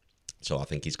Mayfield. So I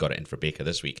think he's got it in for Baker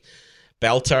this week.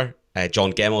 Belter,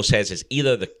 John Gemmell says, is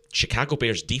either the Chicago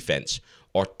Bears defense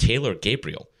or Taylor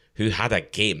Gabriel, who had a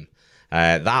game.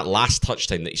 That last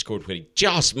touchdown that he scored where he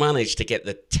just managed to get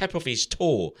the tip of his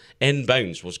toe in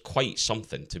bounds was quite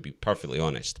something, to be perfectly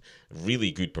honest.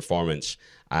 Really good performance.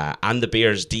 And the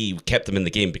Bears D kept them in the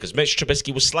game because Mitch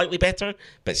Trubisky was slightly better,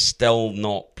 but still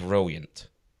not brilliant.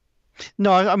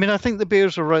 No, I mean, I think the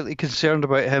Bears are rightly concerned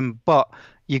about him, but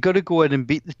you got to go in and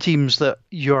beat the teams that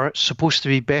you're supposed to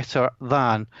be better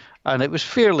than. And it was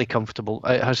fairly comfortable,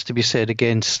 it has to be said,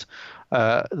 against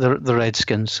the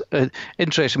Redskins.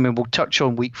 Interesting, I mean, we'll touch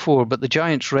on week 4, but the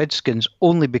Giants-Redskins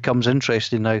only becomes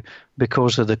interesting now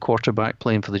because of the quarterback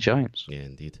playing for the Giants. Yeah,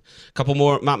 indeed. A couple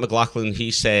more. Matt McLaughlin,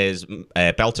 he says,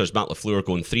 Belter's Matt LaFleur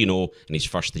going 3-0 in his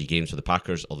first 3 games for the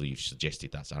Packers, although you've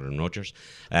suggested that's Aaron Rodgers.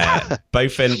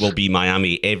 Bowfin will be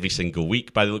Miami every single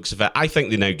week by the looks of it. I think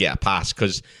they now get a pass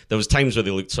because there was times where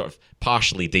they looked sort of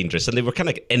partially dangerous and they were kind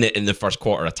of in it in the first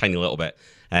quarter a tiny little bit.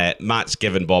 Matt's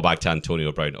given ball back to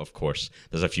Antonio Brown, of course.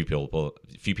 There's a few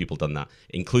people done that,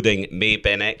 including May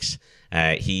Benex.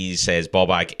 He says, ball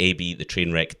back, AB, the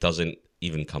train wreck doesn't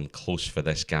even come close for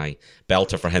this guy.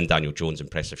 Belter for him, Daniel Jones,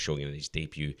 impressive showing in his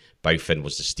debut. Bowfin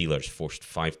was the Steelers, forced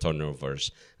 5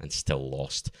 turnovers and still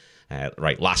lost.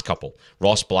 Right, last couple.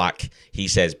 Ross Black, he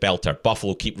says, Belter,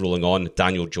 Buffalo keep rolling on.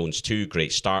 Daniel Jones too,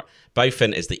 great start.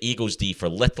 Bowfin is the Eagles D for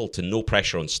little to no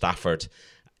pressure on Stafford.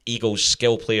 Eagles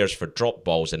skill players for drop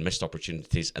balls and missed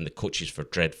opportunities, and the coaches for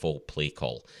dreadful play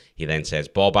call. He then says,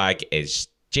 ball bag is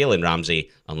Jalen Ramsey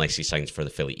unless he signs for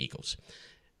the Philly Eagles.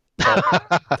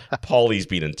 Paulie's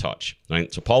been in touch,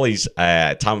 right? So Paulie's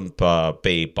a Tampa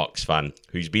Bay Bucks fan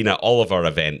who's been at all of our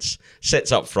events,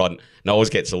 sits up front, and always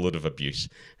gets a load of abuse.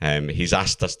 He's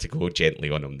asked us to go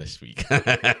gently on him this week.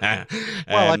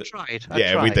 I tried.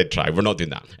 We did try. We're not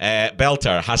doing that.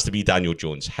 Belter has to be Daniel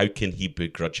Jones. How can he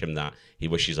begrudge him that? He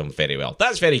wishes him very well.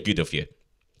 That's very good of you.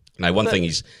 Now, one thing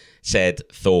he's said,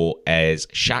 though, is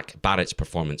Shaq Barrett's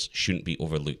performance shouldn't be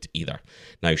overlooked either.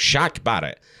 Now, Shaq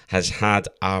Barrett has had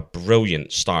a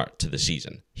brilliant start to the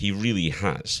season. He really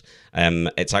has.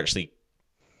 It's actually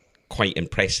quite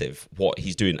impressive what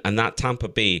he's doing. And that Tampa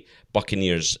Bay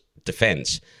Buccaneers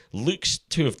defense looks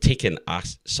to have taken a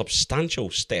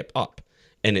substantial step up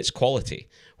in its quality,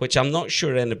 which I'm not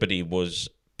sure anybody was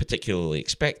particularly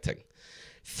expecting.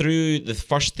 Through the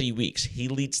first 3 weeks, he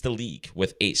leads the league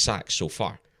with 8 sacks so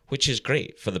far, which is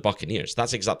great for the Buccaneers.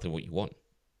 That's exactly what you want.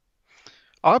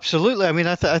 Absolutely. I mean,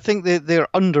 I think they're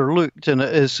underlooked, and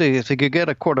it is, if they could get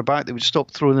a quarterback that would stop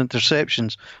throwing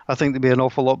interceptions, I think they'd be an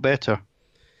awful lot better.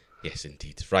 Yes,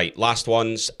 indeed. Right, last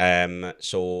ones.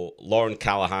 So Lauren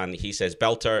Callahan, he says,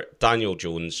 Belter, Daniel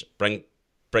Jones, bringing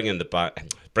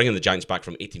the Giants back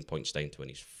from 18 points down to win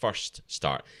his first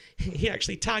start. He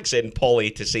actually tags in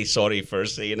Paulie to say sorry for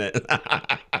saying it.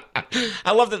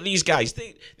 I love that these guys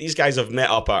have met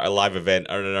up at a live event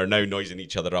and are now noising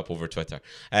each other up over Twitter.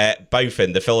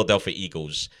 Bowfin, the Philadelphia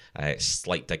Eagles,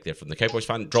 slight dig there from the Cowboys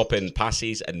fan, drop in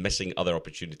passes and missing other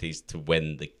opportunities to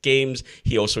win the games.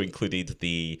 He also included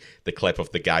the clip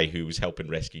of the guy who was helping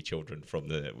rescue children from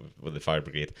the fire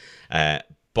brigade.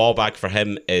 Ball back for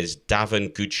him is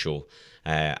Davin Goodshow,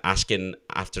 asking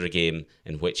after a game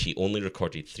in which he only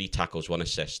recorded 3 tackles, 1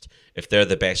 assist. If they're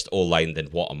the best O-line, then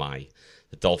what am I?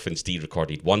 The Dolphins D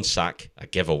recorded 1 sack, a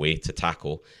giveaway to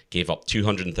tackle, gave up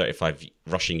 235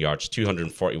 rushing yards,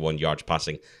 241 yards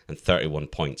passing, and 31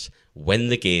 points. Win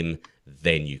the game,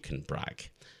 then you can brag.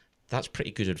 That's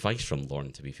pretty good advice from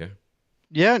Lauren, to be fair.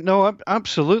 Yeah, no,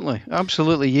 absolutely.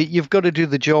 You've got to do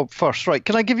the job first. Right,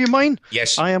 can I give you mine?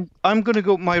 Yes. I'm going to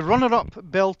go, my runner-up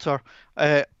Belter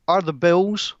are the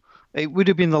Bills. It would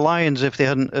have been the Lions if they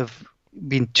hadn't have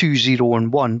been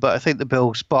 2-0-1, but I think the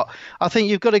Bills. But I think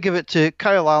you've got to give it to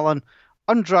Kyle Allen,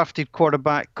 undrafted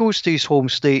quarterback, goes to his home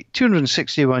state,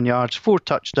 261 yards, 4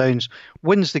 touchdowns,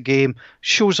 wins the game,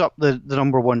 shows up the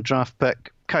number 1 draft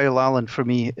pick. Kyle Allen, for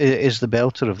me, is the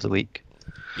Belter of the week.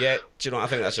 Yeah, do you know, I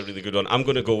think that's a really good one. I'm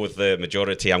going to go with the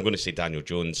majority. I'm going to say Daniel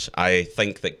Jones. I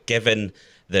think that given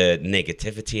the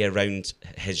negativity around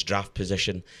his draft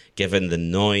position, given the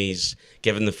noise,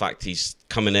 given the fact he's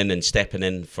coming in and stepping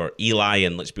in for Eli,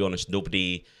 and let's be honest,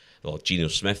 Geno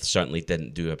Smith certainly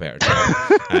didn't do a better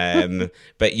job.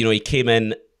 But, you know, he came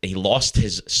in, he lost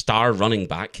his star running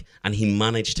back, and he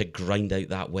managed to grind out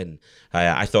that win.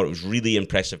 I thought it was really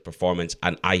impressive performance,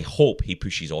 and I hope he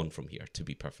pushes on from here, to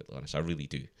be perfectly honest. I really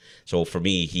do. So for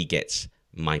me, he gets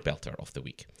my Belter of the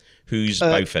week. Who's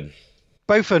Bowfin?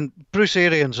 Bowfin, Bruce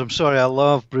Arians. I'm sorry, I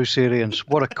love Bruce Arians.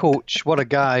 What a coach, what a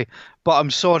guy. But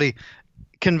I'm sorry,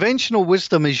 conventional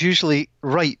wisdom is usually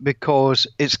right because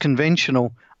it's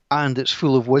conventional and it's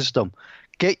full of wisdom.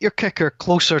 Get your kicker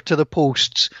closer to the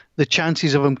posts, the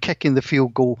chances of him kicking the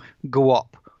field goal go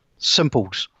up.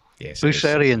 Simples. Yes, Bruce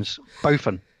Arians,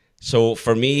 Bowfin. So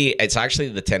for me, it's actually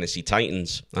the Tennessee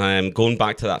Titans. Going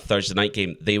back to that Thursday night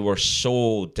game, they were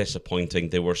so disappointing.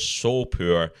 They were so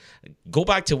poor. Go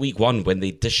back to week 1 when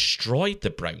they destroyed the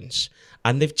Browns,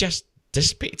 and they've just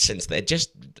dissipated since then.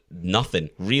 Just nothing.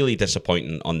 Really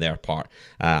disappointing on their part.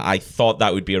 I thought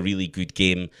that would be a really good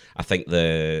game. I think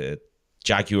the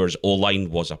Jaguars'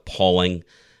 O-line was appalling.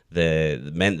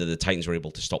 It meant that the Titans were able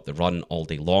to stop the run all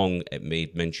day long. It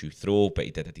made Minshew throw, but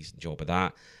he did a decent job of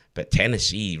that. But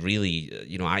Tennessee, really,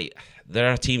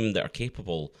 they're a team that are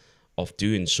capable of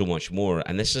doing so much more.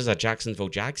 And this is a Jacksonville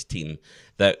Jags team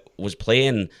that was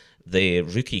playing the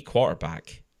rookie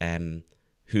quarterback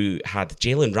who had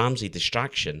Jalen Ramsey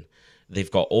distraction. They've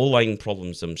got O-line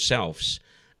problems themselves.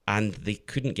 and they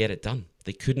couldn't get it done.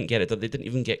 They couldn't get it done. They didn't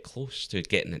even get close to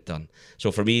getting it done.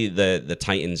 So for me, the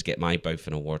Titans get my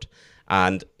Bowfin Award.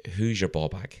 And who's your ball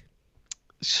bag?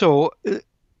 So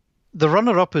the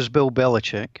runner-up is Bill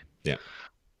Belichick. Yeah.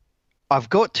 I've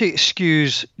got to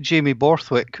excuse Jamie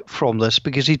Borthwick from this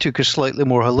because he took a slightly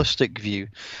more holistic view.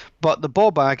 But the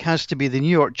ball bag has to be the New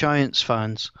York Giants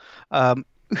fans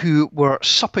who were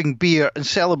supping beer and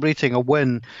celebrating a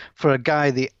win for a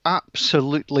guy they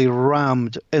absolutely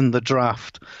rammed in the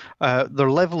draft. Their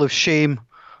level of shame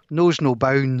knows no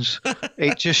bounds.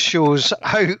 It just shows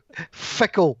how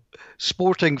fickle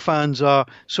sporting fans are.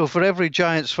 So for every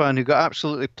Giants fan who got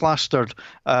absolutely plastered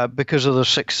because of their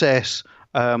success,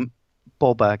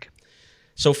 ball bag.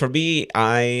 So for me,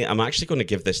 I am actually going to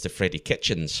give this to Freddie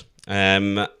Kitchens.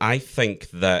 I think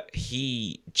that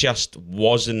he just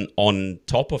wasn't on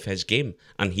top of his game,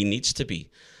 and he needs to be.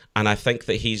 And I think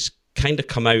that he's kind of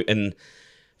come out and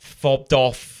fobbed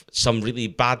off some really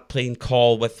bad playing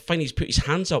call with, fine, he's put his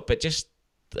hands up, but just,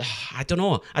 I don't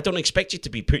know. I don't expect you to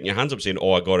be putting your hands up saying,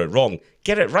 oh, I got it wrong.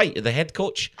 Get it right, the head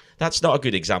coach. That's not a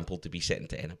good example to be setting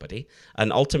to anybody.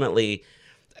 And ultimately,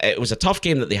 it was a tough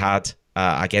game that they had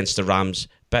against the Rams,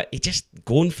 but he just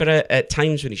going for it at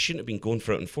times when he shouldn't have been going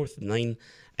for it on 4th and 9.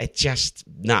 It just,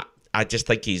 I just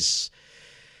think he's,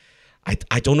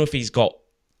 I don't know if he's got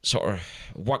sort of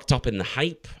worked up in the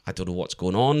hype. I don't know what's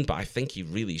going on, but I think he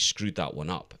really screwed that one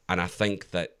up. And I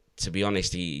think that, to be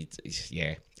honest,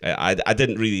 I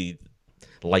didn't really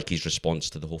like his response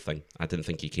to the whole thing. I didn't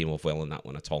think he came off well in that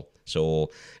one at all. So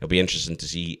it'll be interesting to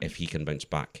see if he can bounce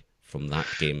back from that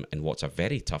game in what's a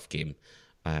very tough game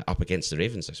up against the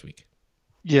Ravens this week.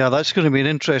 Yeah, that's going to be an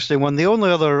interesting one. The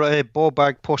only other ball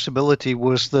bag possibility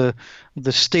was the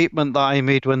statement that I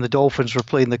made when the Dolphins were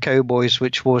playing the Cowboys,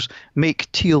 which was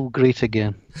 "Make teal great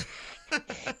again."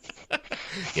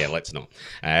 Yeah, let's not.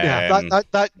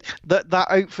 That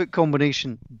outfit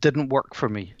combination didn't work for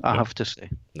me, I have to say.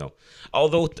 No.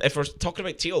 Although, if we're talking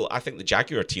about teal, I think the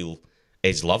Jaguar teal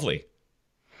is lovely.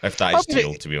 If that is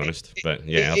teal, to be honest. But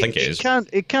yeah, I think it is.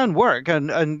 It can work.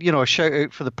 And you know, a shout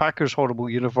out for the Packers' horrible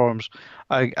uniforms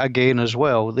again as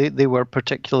well. They were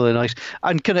particularly nice.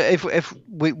 And kind of if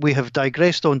we have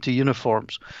digressed onto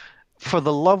uniforms, for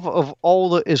the love of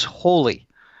all that is holy,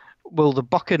 will the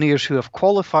Buccaneers, who have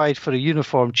qualified for a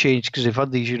uniform change because they've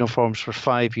had these uniforms for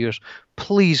 5 years,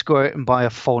 please go out and buy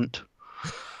a font?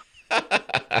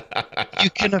 You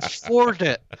can afford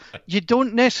it. You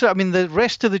don't necessarily, I mean, the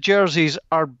rest of the jerseys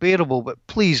are bearable, but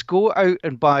please go out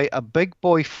and buy a big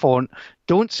boy font.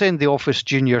 Don't send the Office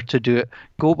Junior to do it.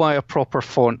 Go buy a proper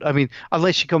font. I mean,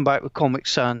 unless you come back with Comic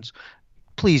Sans,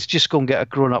 please just go and get a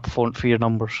grown-up font for your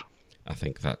numbers. I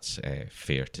think that's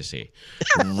fair to say.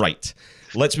 Right.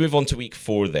 Let's move on to week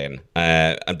 4 then.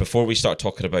 And before we start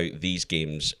talking about these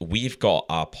games, we've got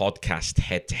a podcast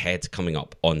head-to-head coming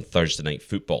up on Thursday Night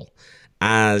Football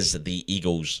as the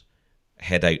Eagles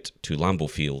head out to Lambeau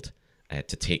Field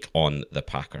to take on the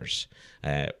Packers.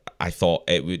 I thought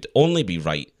it would only be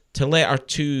right to let our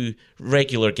 2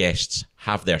 regular guests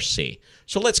have their say.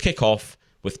 So let's kick off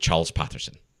with Charles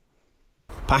Patterson.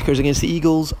 Packers against the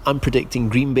Eagles, I'm predicting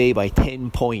Green Bay by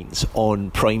 10 points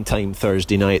on primetime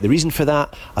Thursday night. The reason for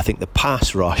that, I think the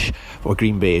pass rush for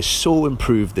Green Bay is so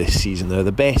improved this season. They're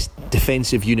the best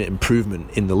defensive unit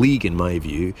improvement in the league, in my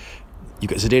view. You've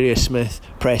got Zadarius Smith,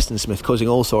 Preston Smith causing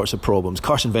all sorts of problems.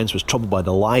 Carson Wentz was troubled by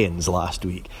the Lions last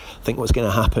week. Think what's going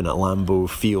to happen at Lambeau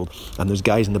Field. And there's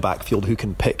guys in the backfield who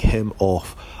can pick him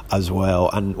off as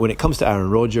well. And when it comes to Aaron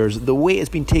Rodgers, the weight has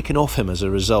been taken off him as a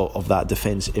result of that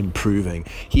defence improving.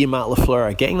 He and Matt LaFleur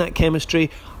are getting that chemistry.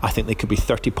 I think they could be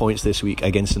 30 points this week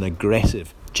against an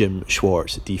aggressive Jim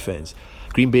Schwartz defence.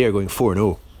 Green Bay are going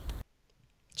 4-0.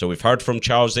 So we've heard from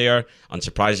Charles there,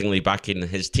 unsurprisingly backing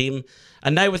his team.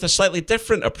 And now with a slightly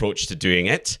different approach to doing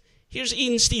it, here's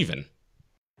Ian Stephen.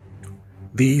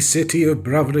 The city of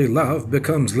brotherly love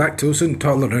becomes lactose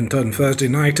intolerant on Thursday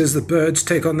night as the Birds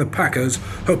take on the Packers,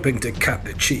 hoping to cut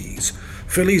the cheese.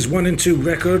 Philly's 1-2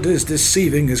 record is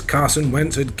deceiving as Carson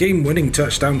Wentz had game-winning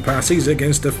touchdown passes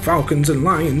against the Falcons and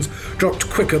Lions dropped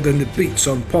quicker than the beats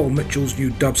on Paul Mitchell's new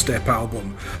dubstep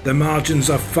album. The margins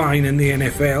are fine in the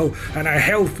NFL, and a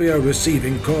healthier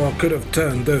receiving core could have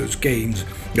turned those games.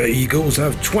 The Eagles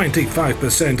have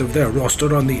 25% of their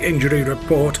roster on the injury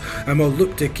report and will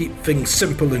look to keep things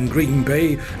simple in Green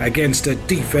Bay against a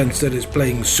defense that is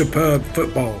playing superb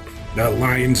football. The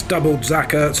Lions doubled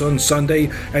Zach Ertz on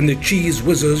Sunday, and the Cheese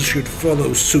Whizzers should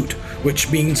follow suit, which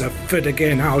means a fit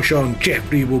again Alshon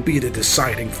Jeffrey will be the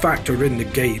deciding factor in the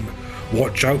game.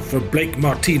 Watch out for Blake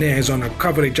Martinez on a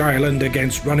coverage island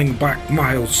against running back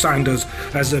Miles Sanders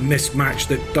as a mismatch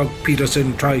that Doug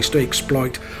Peterson tries to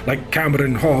exploit, like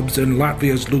Cameron Hobbs in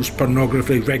Latvia's loose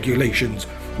pornography regulations.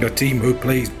 The team who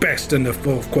plays best in the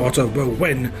fourth quarter will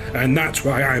win, and that's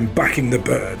why I'm backing the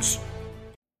Birds.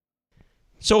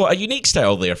 So, a unique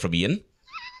style there from Ian.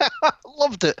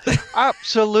 Loved it.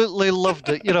 Absolutely loved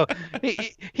it. You know,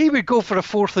 he would go for a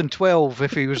 4th and 12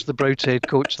 if he was the Browns head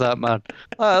coach, that man.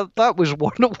 That was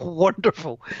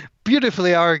wonderful.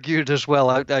 Beautifully argued as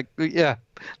well. Yeah,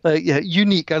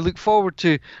 unique. I look forward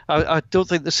to... I don't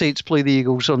think the Saints play the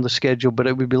Eagles on the schedule, but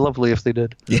it would be lovely if they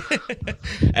did.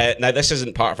 Now, this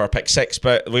isn't part of our pick six,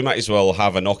 but we might as well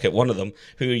have a knock at one of them.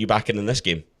 Who are you backing in this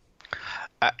game?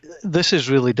 This is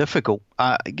really difficult.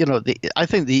 I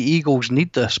think the Eagles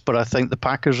need this, but I think the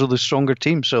Packers are the stronger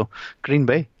team, so Green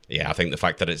Bay. Yeah, I think the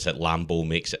fact that it's at Lambeau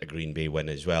makes it a Green Bay win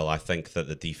as well. I think that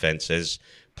the defense is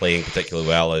playing particularly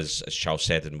well, as Charles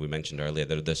said, and we mentioned earlier,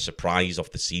 they're the surprise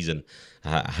of the season,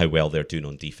 how well they're doing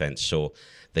on defense. So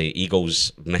the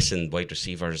Eagles missing wide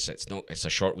receivers, it's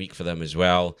a short week for them as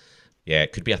well. Yeah,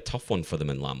 it could be a tough one for them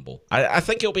in Lambeau. I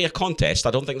think it'll be a contest.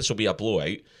 I don't think this will be a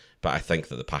blowout, but I think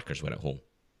that the Packers win at home.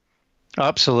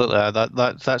 Absolutely,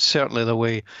 that's certainly the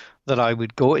way that I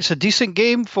would go. It's a decent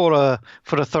game for a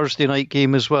Thursday night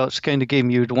game as well. It's the kind of game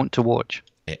you'd want to watch.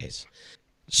 It is.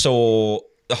 So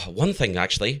one thing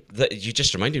actually that you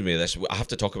just reminded me of this, I have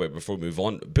to talk about before we move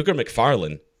on. Booger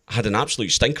McFarlane had an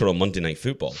absolute stinker on Monday Night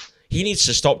Football. He needs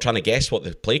to stop trying to guess what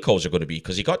the play calls are going to be,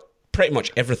 because he got pretty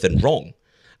much everything wrong.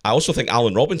 I also think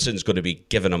Alan Robinson's going to be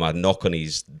giving him a knock on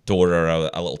his door or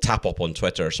a little tap up on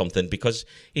Twitter or something, because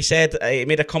he said he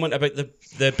made a comment about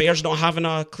the Bears not having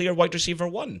a clear wide receiver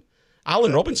one.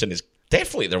 Alan Robinson is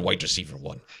definitely their wide receiver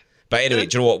one. But anyway,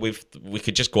 do you know what? We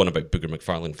could just go on about Booger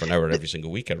McFarlane for an hour every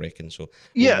single week, I reckon. So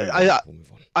we'll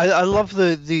move on. I love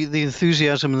the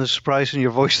enthusiasm and the surprise in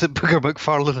your voice that Booger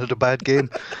McFarlane had a bad game.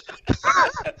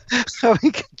 I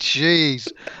mean, jeez.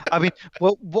 I mean,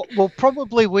 we'll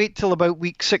probably wait till about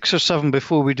week 6 or 7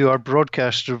 before we do our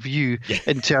broadcast review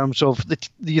in terms of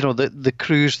the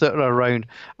crews that are around.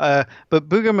 But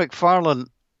Booger McFarlane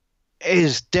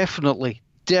is definitely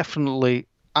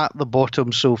at the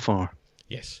bottom so far.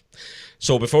 Yes.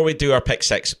 So before we do our pick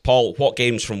six, Paul, what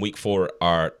games from week 4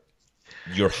 are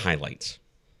your highlights?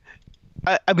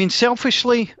 I mean,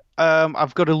 selfishly,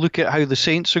 I've got to look at how the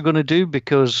Saints are going to do,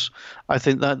 because I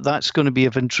think that's going to be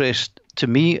of interest to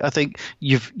me. I think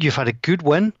you've had a good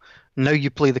win. Now you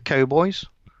play the Cowboys.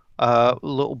 A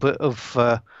little bit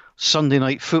of Sunday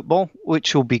night football,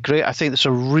 which will be great. I think it's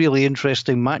a really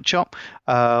interesting matchup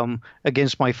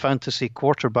against my fantasy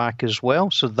quarterback as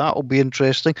well, so that'll be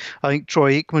interesting. I think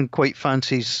Troy Aikman quite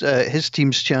fancies his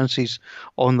team's chances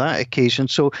on that occasion.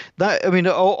 So that, I mean,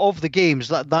 of the games,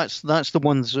 that's the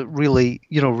ones that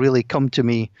really come to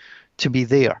me to be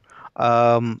there.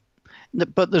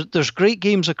 But there's great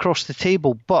games across the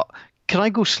table, but can I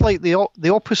go slightly the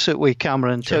opposite way,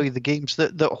 Cameron, and tell you the games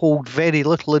that hold very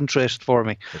little interest for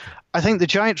me? Okay. I think the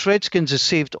Giants-Redskins is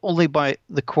saved only by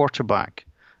the quarterback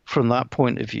from that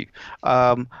point of view.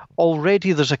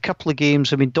 Already there's a couple of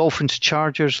games. I mean,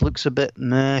 Dolphins-Chargers looks a bit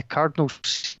meh.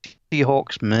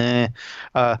 Cardinals-Seahawks, meh.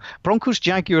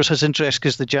 Broncos-Jaguars has interest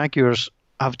because the Jaguars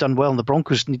have done well, and the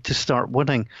Broncos need to start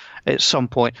winning at some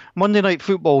point. Monday Night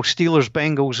Football,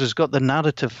 Steelers-Bengals has got the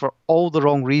narrative for all the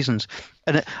wrong reasons.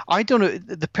 And I don't know,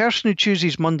 the person who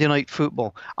chooses Monday Night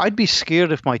Football, I'd be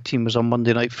scared if my team was on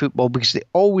Monday Night Football, because they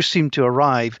always seem to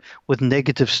arrive with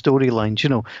negative storylines. You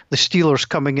know, the Steelers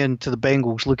coming into the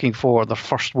Bengals looking for their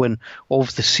first win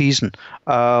of the season.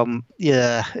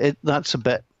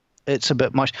 It's a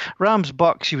bit much.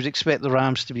 Rams-Bucks, you would expect the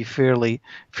Rams to be fairly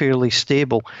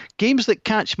stable. Games that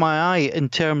catch my eye in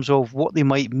terms of what they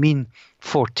might mean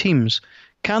for teams.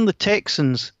 Can the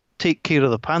Texans take care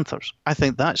of the Panthers? I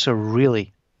think that's a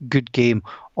really good game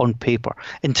on paper.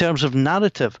 In terms of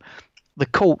narrative, the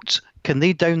Colts, can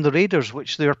they down the Raiders,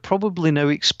 which they're probably now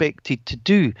expected to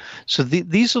do? So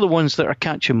these are the ones that are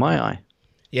catching my eye.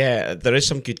 Yeah, there is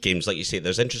some good games, like you say.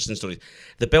 There's interesting stories.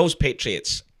 The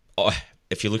Bills-Patriots...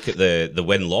 if you look at the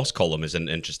win-loss column, is an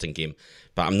interesting game.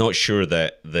 But I'm not sure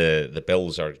that the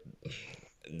Bills are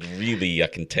really a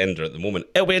contender at the moment.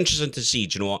 It'll be interesting to see,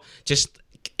 do you know what? Just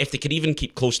if they can even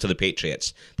keep close to the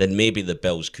Patriots, then maybe the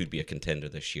Bills could be a contender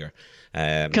this year.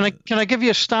 Can I give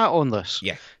you a stat on this?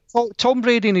 Yeah. Tom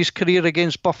Brady in his career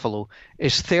against Buffalo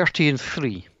is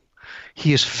 30-3.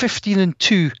 He is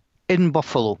 15-2 in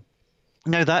Buffalo.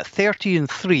 Now that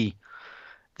 30-3...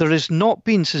 there has not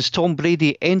been, since Tom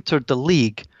Brady entered the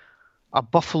league, a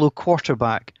Buffalo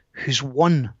quarterback who's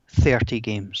won 30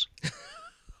 games.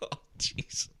 Oh,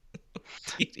 jeez.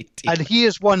 And he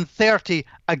has won 30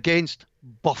 against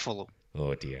Buffalo.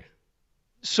 Oh dear.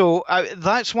 So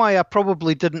that's why I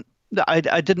probably didn't.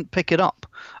 I didn't pick it up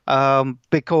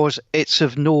because it's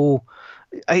of no.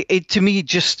 To me,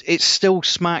 just it still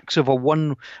smacks of a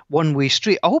one-way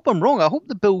street. I hope I'm wrong. I hope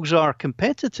the Bills are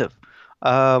competitive,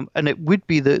 and it would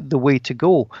be the way to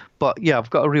go. But yeah, I've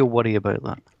got a real worry about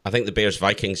that. I think the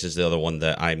Bears-Vikings is the other one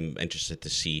that I'm interested to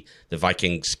see. The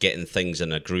Vikings getting things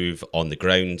in a groove on the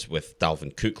ground with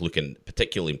Dalvin Cook looking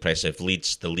particularly impressive.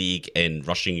 Leads the league in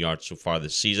rushing yards so far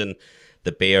this season.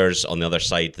 The Bears, on the other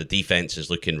side, the defense is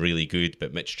looking really good,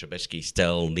 but Mitch Trubisky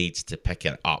still needs to pick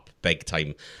it up big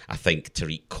time. I think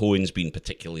Tariq Cohen's been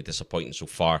particularly disappointing so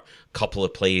far. Couple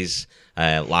of plays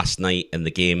last night in the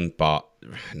game, but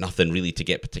nothing really to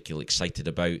get particularly excited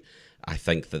about. I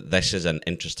think that this is an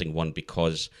interesting one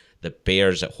because the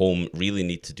Bears at home really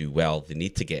need to do well. They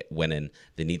need to get winning.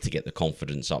 They need to get the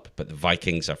confidence up. But the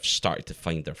Vikings have started to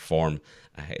find their form.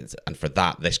 And for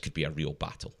that, this could be a real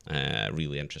battle. A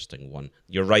really interesting one.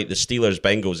 You're right. The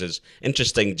Steelers-Bengals is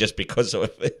interesting just because of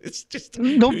it's just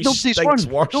nobody's won.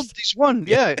 Worse. Nobody's won.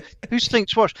 Yeah. Who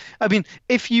stinks worse? I mean,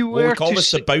 if you were we call this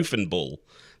the Bowfin Bowl.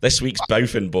 This week's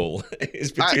Bowfin Bowl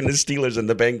is between the Steelers and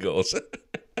the Bengals.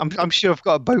 I'm sure I've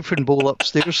got a Bowfin Bowl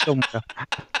upstairs somewhere.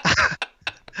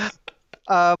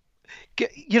 But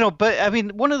I mean,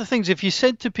 one of the things, if you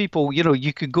said to people,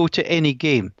 you could go to any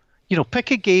game,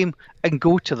 pick a game and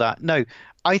go to that. Now,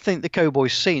 I think the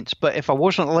Cowboys-Saints, but if I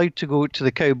wasn't allowed to go to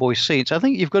the Cowboys-Saints, I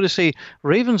think you've got to say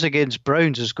Ravens against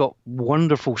Browns has got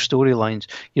wonderful storylines.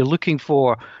 You're looking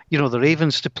for, the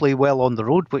Ravens to play well on the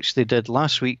road, which they did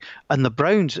last week, and the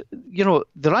Browns,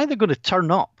 they're either going to turn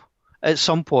up at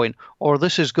some point, or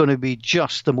this is going to be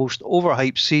just the most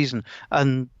overhyped season.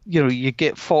 And, you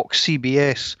get Fox,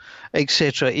 CBS,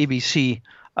 etc., ABC,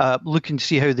 looking to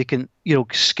see how they can,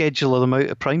 schedule them out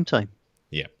at prime time.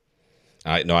 Yeah.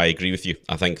 No, I agree with you.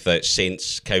 I think that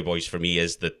Saints-Cowboys, for me,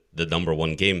 is the number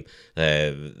one game.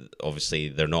 Obviously,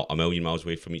 they're not a million miles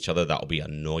away from each other. That'll be a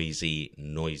noisy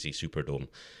Superdome.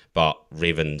 But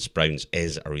Ravens-Browns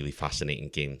is a really fascinating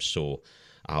game, so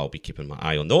I'll be keeping my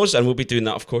eye on those, and we'll be doing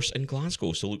that, of course, in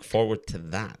Glasgow, so look forward to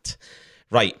that.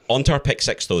 Right, on to our pick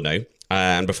six, though, now.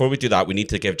 And before we do that, we need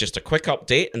to give just a quick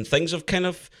update, and things have kind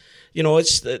of,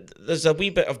 there's a wee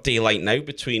bit of daylight now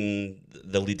between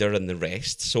the leader and the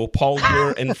rest. So, Paul,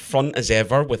 you're in front as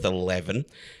ever with 11.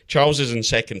 Charles is in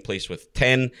second place with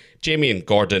 10. Jamie and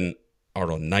Gordon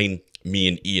are on 9. Me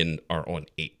and Ian are on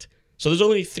 8. So there's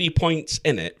only 3 points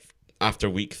in it after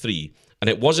week 3, and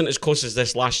it wasn't as close as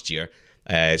this last year.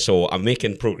 So I'm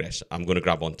making progress. I'm going to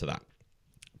grab onto that.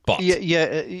 But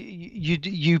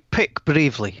you pick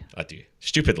bravely. I do.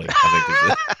 Stupidly, I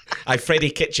think. I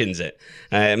Freddie Kitchens it.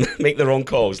 Make the wrong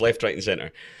calls, left, right, and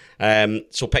centre.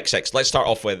 So pick 6. Let's start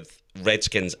off with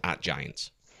Redskins at Giants.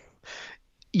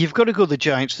 You've got to go the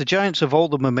Giants. The Giants have all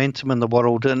the momentum in the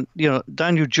world. And,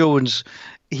 Daniel Jones,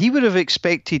 he would have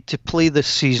expected to play this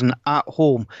season at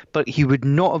home, but he would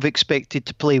not have expected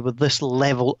to play with this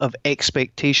level of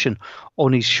expectation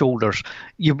on his shoulders.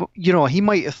 He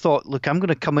might have thought, look, I'm going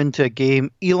to come into a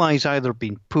game. Eli's either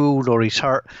been pulled or he's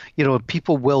hurt.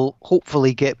 People will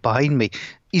hopefully get behind me.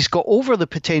 He's got over the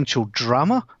potential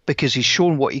drama because he's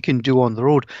shown what he can do on the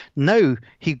road. Now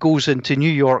he goes into New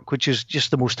York, which is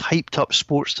just the most hyped up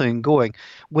sports town going,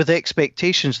 with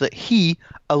expectations that he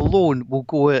alone will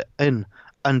go in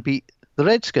and beat the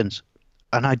Redskins.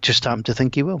 And I just happen to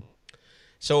think he will.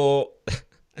 So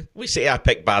we say I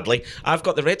picked badly. I've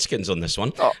got the Redskins on this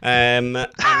one. Oh. And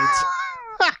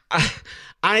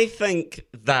I think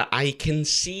that I can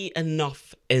see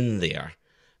enough in there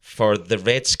for the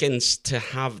Redskins to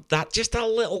have that just a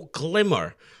little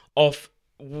glimmer of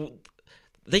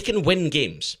they can win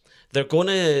games. They're going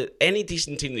to, any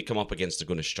decent team they come up against are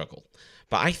going to struggle.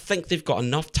 But I think they've got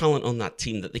enough talent on that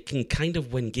team that they can kind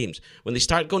of win games. When they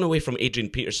start going away from Adrian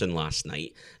Peterson last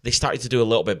night, they started to do a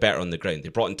little bit better on the ground. They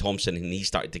brought in Thompson and he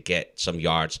started to get some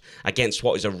yards against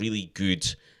what is a really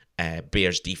good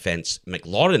Bears defense.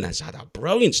 McLaurin has had a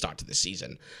brilliant start to the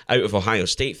season out of Ohio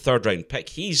State, 3rd round pick.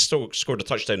 He's still scored a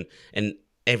touchdown in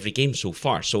every game so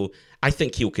far. So I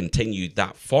think he'll continue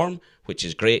that form, which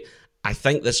is great. I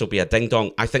think this will be a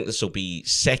ding-dong. I think this will be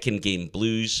second game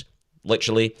blues,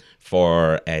 literally,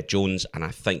 for Jones. And I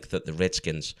think that the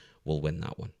Redskins will win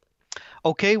that one.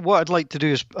 Okay, what I'd like to do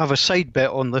is have a side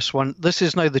bet on this one. This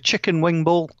is now the Chicken Wing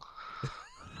Bowl.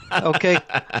 Okay.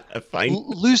 Fine.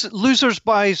 Losers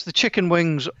buys the chicken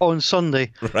wings on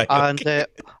Sunday. Right. And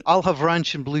I'll have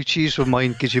ranch and blue cheese with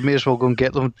mine because you may as well go and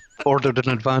get them ordered in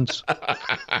advance.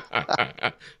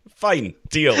 Fine.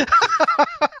 Deal.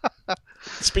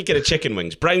 Speaking of chicken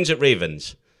wings, Browns at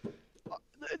Ravens.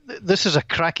 this is a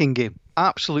cracking game.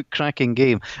 Absolute cracking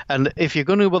game. And if you're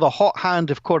going to go with a hot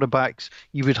hand of quarterbacks,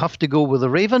 you would have to go with the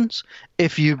Ravens.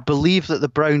 If you believe that the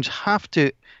Browns have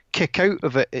to kick out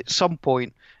of it at some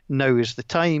point, now is the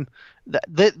time.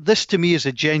 This to me is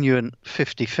a genuine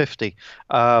 50-50.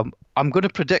 I'm going to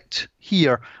predict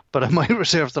here, but I might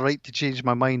reserve the right to change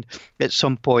my mind at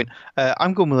some point.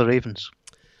 I'm going with the Ravens.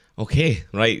 Okay,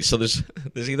 right. So there's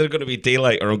either going to be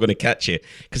daylight or I'm going to catch you,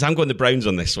 because I'm going the Browns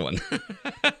on this one.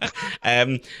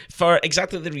 For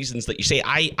exactly the reasons that you say.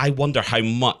 I wonder how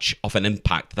much of an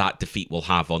impact that defeat will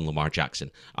have on Lamar Jackson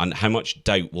and how much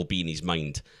doubt will be in his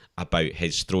mind about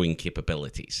his throwing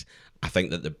capabilities. I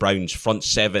think that the Browns' front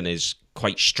seven is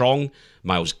quite strong.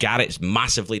 Myles Garrett's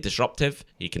massively disruptive.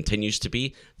 He continues to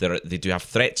be. They do have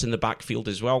threats in the backfield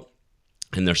as well.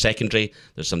 In their secondary,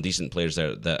 there's some decent players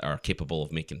there that are capable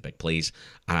of making big plays.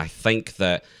 And I think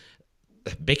that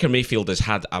Baker Mayfield has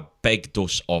had a big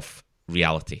dose of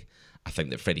reality. I think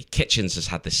that Freddie Kitchens has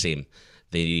had the same.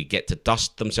 They get to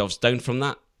dust themselves down from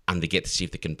that, and they get to see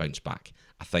if they can bounce back.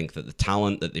 I think that the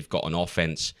talent that they've got on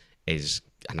offense is,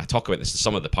 and I talk about this, the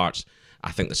sum of the parts.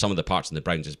 I think the sum of the parts in the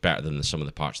Browns is better than the sum of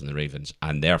the parts in the Ravens.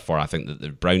 And therefore, I think that the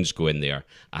Browns go in there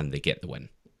and they get the win.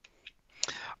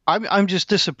 I'm just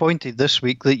disappointed this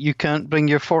week that you can't bring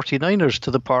your 49ers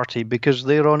to the party because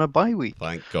they're on a bye week.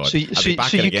 Thank God. I'll be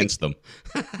backing against them.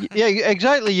 Yeah,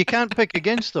 exactly. You can't pick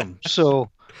against them. So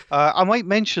I might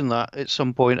mention that at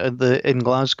some point in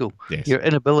Glasgow. Yes. Your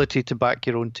inability to back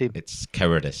your own team. It's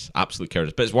cowardice. Absolute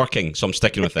cowardice. But it's working, so I'm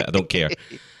sticking with it. I don't care.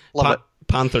 Love it.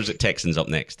 Panthers at Texans up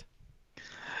next.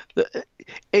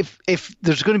 If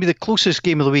there's going to be the closest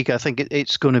game of the week, I think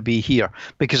it's going to be here,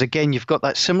 because again you've got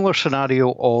that similar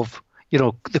scenario of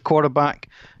the quarterback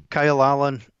Kyle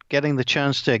Allen getting the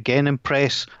chance to again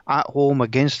impress at home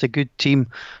against a good team.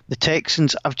 The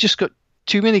Texans, I've just got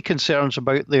too many concerns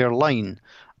about their line.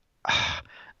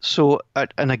 So,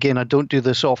 and again, I don't do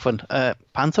this often.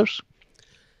 Panthers.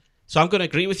 So I'm going to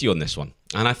agree with you on this one.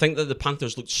 And I think that the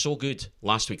Panthers looked so good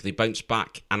last week. They bounced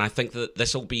back. And I think that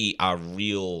this will be a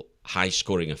real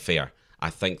high-scoring affair. I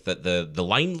think that the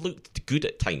line looked good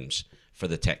at times for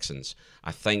the Texans.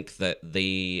 I think that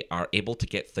they are able to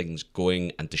get things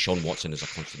going, and Deshaun Watson is a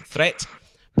constant threat.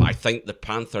 But I think the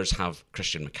Panthers have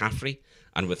Christian McCaffrey.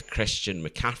 And with Christian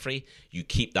McCaffrey, you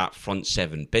keep that front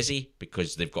seven busy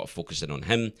because they've got to focus in on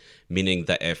him, meaning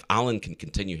that if Allen can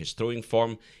continue his throwing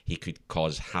form, he could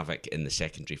cause havoc in the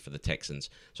secondary for the Texans.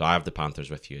 So I have the Panthers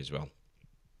with you as well.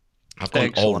 I've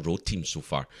gone all road teams so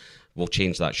far. We'll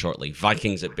change that shortly.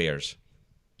 Vikings at Bears.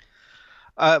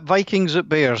 Vikings at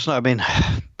Bears. I mean,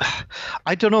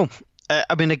 I don't know.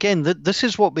 I mean, again, this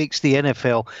is what makes the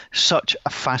NFL such a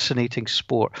fascinating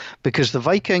sport, because the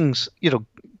Vikings,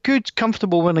 good,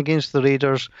 comfortable win against the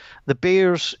Raiders. The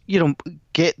Bears,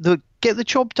 get the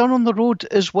job done on the road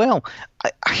as well.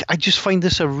 I just find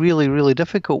this a really, really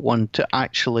difficult one to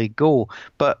actually go.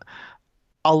 But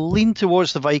I'll lean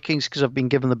towards the Vikings because I've been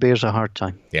giving the Bears a hard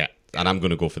time. Yeah, and I'm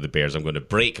going to go for the Bears. I'm going to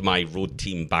break my road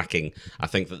team backing. I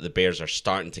think that the Bears are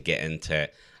starting to get into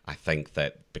it. I think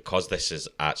that because this is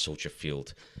at Soldier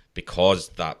Field, because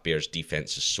that Bears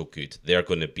defense is so good, they're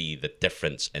going to be the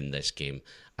difference in this game.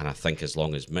 And I think as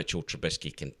long as Mitchell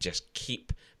Trubisky can just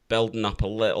keep building up a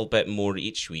little bit more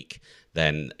each week,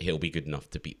 then he'll be good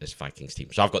enough to beat this Vikings team.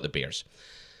 So I've got the Bears.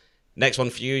 Next one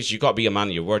for you is you've got to be a man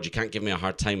of your word. You can't give me a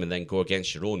hard time and then go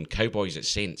against your own. Cowboys at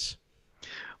Saints.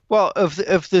 Well, of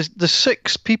the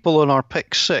six people on our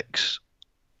pick six,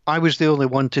 I was the only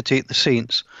one to take the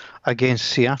Saints against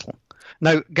Seattle.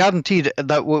 Now, guaranteed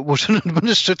that was an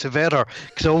administrative error,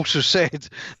 because I also said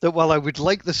that while I would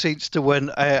like the Saints to win,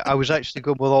 I was actually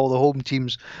going with all the home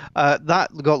teams. That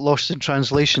got lost in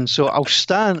translation, so I'll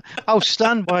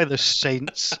stand by the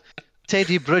Saints.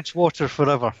 Teddy Bridgewater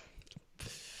forever.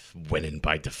 Winning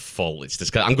by default. It's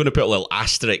disgusting. I'm going to put a little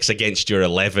asterisk against your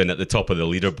 11 at the top of the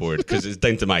leaderboard because it's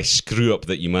down to my screw up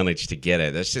that you managed to get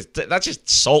it. That's just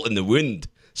salt in the wound.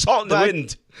 Salt in the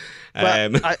wind.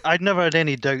 I never had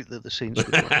any doubt that the Saints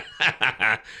would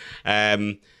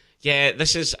win. Yeah,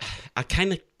 this is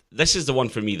the one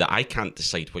for me that I can't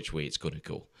decide which way it's going to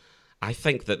go. I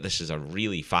think that this is a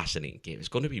really fascinating game. It's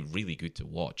going to be really good to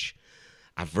watch.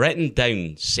 I've written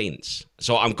down Saints,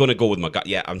 so I'm going to go with my gut.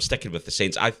 Yeah, I'm sticking with the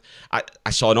Saints. I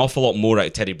saw an awful lot more out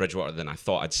of Teddy Bridgewater than I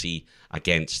thought I'd see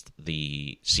against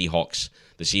the Seahawks.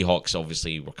 The Seahawks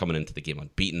obviously were coming into the game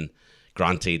unbeaten.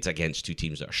 Granted, against two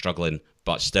teams that are struggling,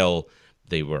 but still,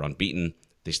 they were unbeaten.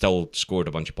 They still scored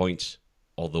a bunch of points,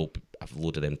 although a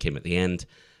load of them came at the end.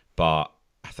 But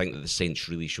I think that the Saints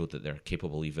really showed that they're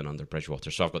capable even under Bridgewater,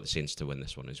 so I've got the Saints to win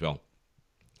this one as well.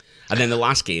 And then the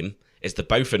last game is the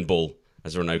Bowfin Bowl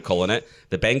as we're now calling it.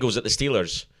 The Bengals at the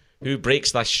Steelers. Who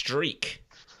breaks that streak?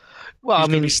 Well, Who's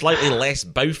going to be slightly less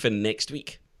bouffing next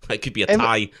week? It could be a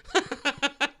tie.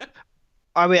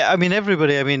 I mean,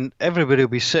 everybody will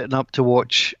be sitting up to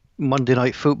watch Monday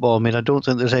Night Football. I mean, I don't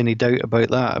think there's any doubt about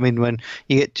that. I mean, when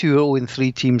you get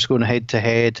 2-0-3 teams going head to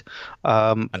head,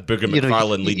 and Booger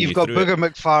McFarlane leading you've got through Booger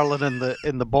McFarlane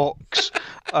in the box.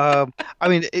 I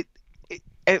mean,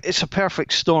 it's a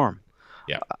perfect storm.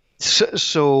 Yeah.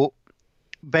 So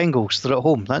Bengals, they're at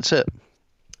home. That's it.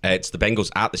 It's the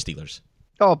Bengals at the Steelers.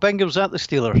 Oh, Bengals at the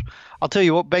Steelers. I'll tell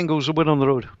you what, Bengals will win on the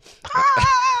road.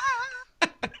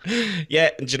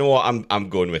 Yeah, and do you know what? I'm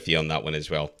going with you on that one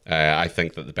as well. I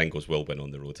think that the Bengals will win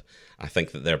on the road. I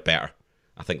think that they're better.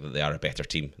 I think that they are a better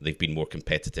team. They've been more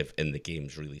competitive in the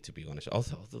games, really, to be honest.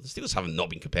 Although the Steelers haven't not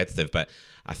been competitive, but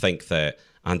I think that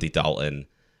Andy Dalton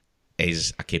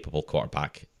is a capable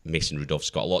quarterback. Mason Rudolph's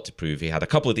got a lot to prove. He had a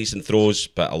couple of decent throws,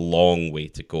 but a long way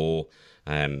to go.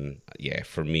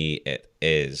 For me, it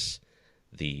is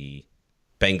the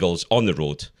Bengals on the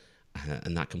road,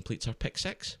 and that completes our pick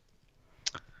 6.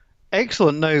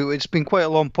 Excellent. Now, it's been quite a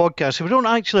long podcast, so we don't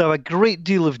actually have a great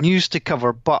deal of news to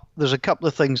cover, but there's a couple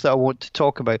of things that I want to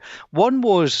talk about. One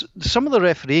was some of the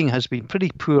refereeing has been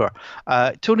pretty poor.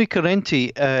 Tony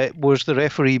Correnti was the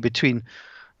referee between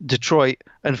Detroit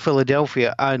and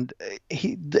Philadelphia, and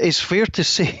it's fair to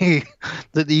say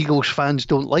that the Eagles fans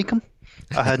don't like him,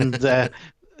 and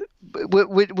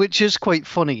which is quite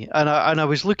funny. And I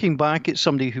was looking back at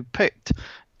somebody who picked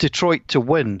Detroit to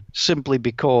win simply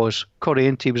because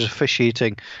Corriente was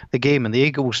officiating the game and the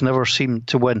Eagles never seemed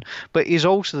to win. But he's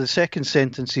also, the second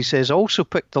sentence he says, also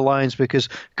picked the Lions because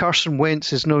Carson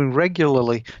Wentz is known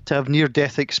regularly to have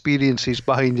near-death experiences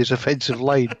behind his offensive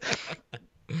line.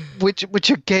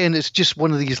 Which again is just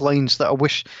one of these lines that I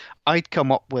wish I'd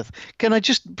come up with. Can I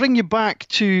just bring you back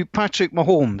to Patrick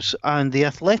Mahomes? And the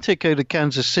Athletic out of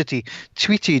Kansas City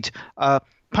tweeted...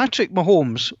 Patrick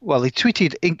Mahomes, well, he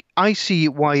tweeted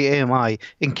ICYMI,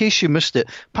 in case you missed it,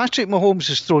 Patrick Mahomes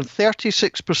has thrown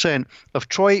 36% of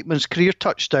Troy Aikman's career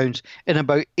touchdowns in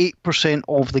about 8%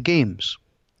 of the games.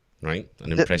 Right,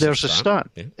 an impressive There's stat. a stat.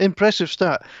 Yeah. Impressive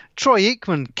stat. Troy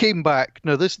Aikman came back.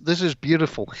 Now, this is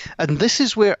beautiful. And this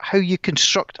is where how you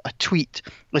construct a tweet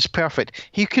is perfect.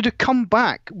 He could have come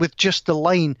back with just the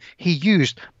line he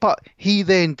used, but he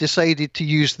then decided to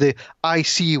use the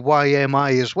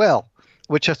ICYMI as well,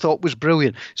 which I thought was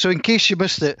brilliant. So in case you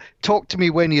missed it, talk to me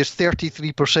when he has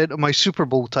 33% of my Super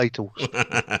Bowl titles.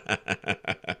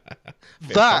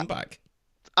 Comeback.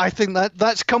 I think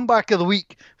that's comeback of the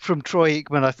week from Troy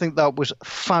Aikman. I think that was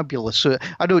fabulous. So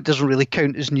I know it doesn't really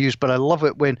count as news, but I love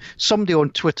it when somebody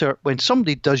on Twitter, when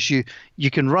somebody does you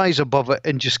can rise above it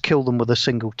and just kill them with a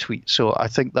single tweet. So I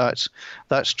think that's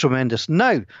tremendous.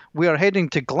 Now we are heading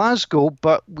to Glasgow,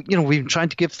 but we've been trying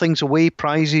to give things away,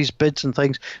 prizes, bids and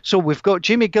things. So we've got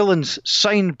Jamie Gillan's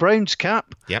signed Browns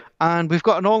cap. Yep. And we've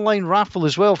got an online raffle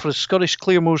as well for a Scottish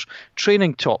Claremores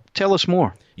training top. Tell us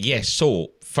more. Yes,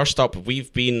 so first up,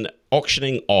 we've been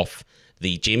auctioning off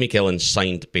the Jamie Gillan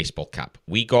signed baseball cap.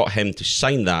 We got him to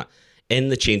sign that in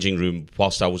the changing room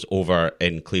whilst I was over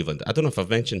in Cleveland. I don't know if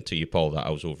I've mentioned to you, Paul, that I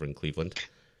was over in Cleveland.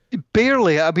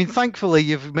 Barely. I mean, thankfully,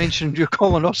 you've mentioned your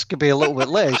colonoscopy a little bit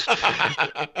less.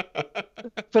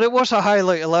 But it was a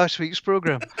highlight of last week's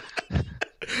programme.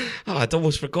 Oh, I'd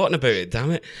almost forgotten about it,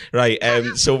 damn it. Right,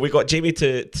 so we got Jamie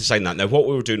to sign that. Now, what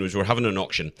we were doing was we were having an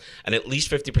auction, and at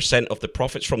least 50% of the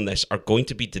profits from this are going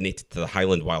to be donated to the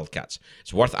Highland Wildcats.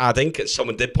 It's worth adding, because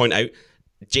someone did point out,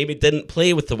 Jamie didn't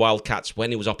play with the Wildcats when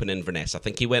he was up in Inverness. I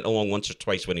think he went along once or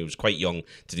twice when he was quite young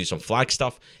to do some flag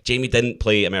stuff. Jamie didn't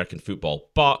play American football.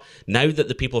 But now that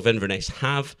the people of Inverness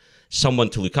have someone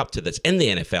to look up to that's in the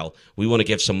NFL, we want to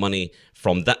give some money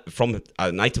from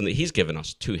an item that he's given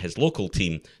us to his local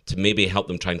team to maybe help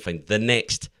them try and find the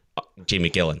next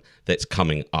Jamie Gillan that's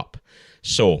coming up.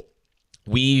 So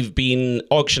we've been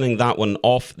auctioning that one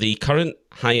off. The current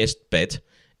highest bid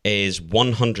is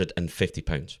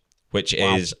 £150. Which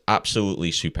is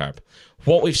absolutely superb.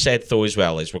 What we've said, though, as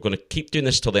well, is we're going to keep doing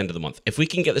this till the end of the month. If we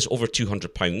can get this over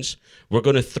 £200, we're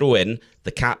going to throw in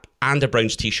the cap and a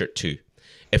Browns t-shirt too.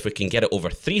 If we can get it over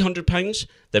 £300,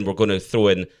 then we're going to throw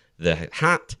in the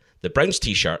hat, the Browns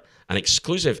t-shirt, an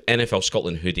exclusive NFL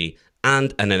Scotland hoodie,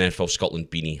 and an NFL Scotland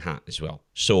beanie hat as well.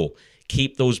 So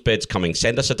keep those bids coming.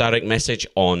 Send us a direct message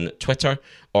on Twitter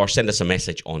or send us a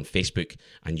message on Facebook,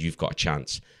 and you've got a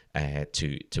chance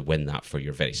to win that for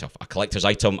your very self. A collector's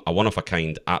item, a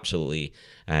one-of-a-kind, absolutely,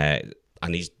 and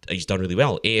he's done really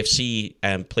well.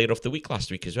 AFC Player of the Week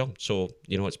last week as well, so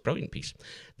it's a brilliant piece.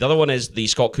 The other one is the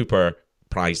Scott Cooper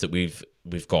prize that we've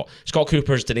got. Scott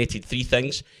Cooper's donated 3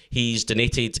 things. He's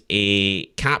donated a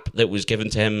cap that was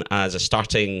given to him as a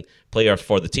starting player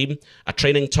for the team, a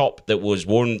training top that was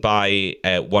worn by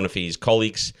one of his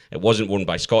colleagues. It wasn't worn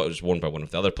by Scott, it was worn by one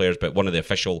of the other players, but one of the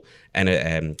official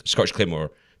Scottish Claymore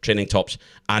training tops,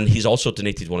 and he's also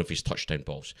donated one of his touchdown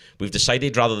balls. We've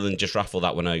decided, rather than just raffle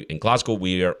that one out in Glasgow,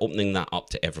 we are opening that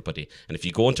up to everybody. And if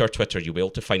you go onto our Twitter, you'll be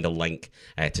able to find a link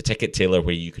to Ticket Tailor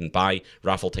where you can buy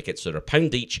raffle tickets that are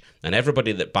 £1 each, and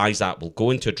everybody that buys that will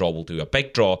go into a draw. We'll do a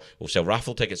big draw. We'll sell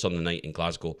raffle tickets on the night in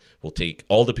Glasgow. We'll take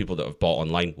all the people that have bought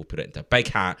online, we'll put it into a big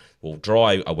hat, we'll draw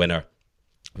out a winner.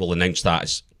 We'll announce that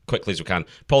as quickly as we can.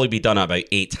 Probably be done at about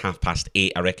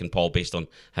 8:30, I reckon, Paul, based on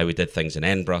how we did things in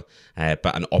Edinburgh,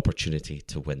 but an opportunity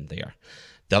to win there.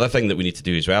 The other thing that we need to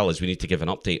do as well is we need to give an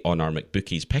update on our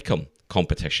McBookie's Pick'em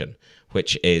competition,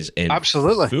 which is in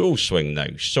full swing now.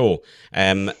 So,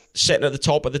 sitting at the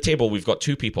top of the table, we've got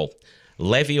 2 people.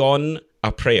 Living on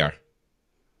a prayer.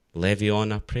 Yeah,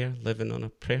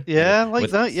 like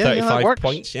that. Yeah, 35 that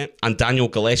points, yeah. And Daniel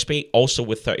Gillespie also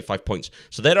with 35 points.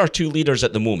 So there are 2 leaders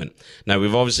at the moment. Now,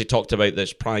 we've obviously talked about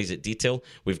this prize at detail.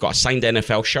 We've got a signed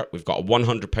NFL shirt, we've got a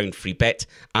 £100 free bet,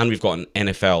 and we've got an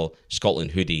NFL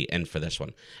Scotland hoodie in for this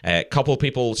one. A couple of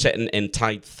people sitting in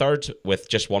tied third with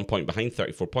just 1 point behind,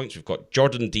 34 points. We've got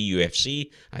Jordan DUFC,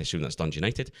 I assume that's Dundee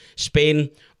United,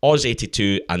 Spain,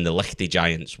 Oz82, and the Lichty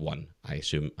Giants 1, I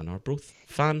assume an Arbroath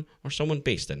fan or someone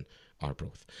based in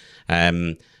Arbroath.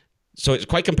 So it's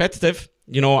quite competitive.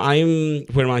 You know,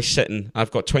 where am I sitting?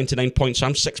 I've got 29 points, so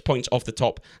I'm 6 points off the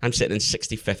top. I'm sitting in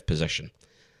 65th position.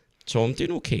 So I'm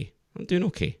doing okay.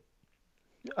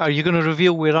 Are you going to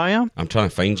reveal where I am? I'm trying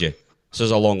to find you. This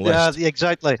is a long list. Yeah,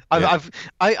 exactly. Yeah.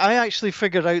 I actually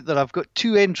figured out that I've got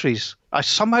 2 entries. I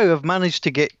somehow have managed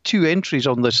to get 2 entries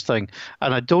on this thing,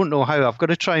 and I don't know how. I've got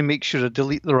to try and make sure I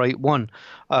delete the right one,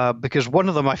 because one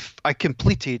of them I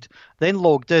completed, then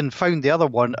logged in, found the other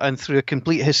one, and threw a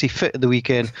complete hissy fit at the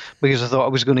weekend because I thought I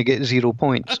was going to get 0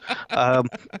 points.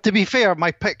 To be fair,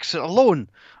 my picks alone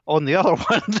on the other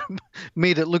one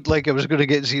made it look like I was going to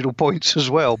get 0 points as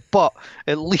well. But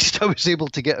at least I was able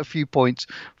to get a few points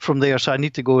from there, so I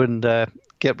need to go and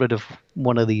get rid of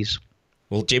one of these.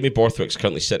 Well, Jamie Borthwick's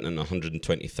currently sitting in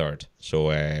 123rd,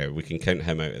 so we can count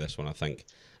him out of this one, I think.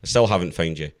 I still haven't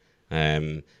found you.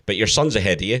 But your son's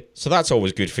ahead of you, so that's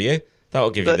always good for you.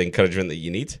 That'll give you the encouragement that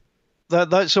you need.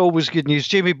 That's always good news.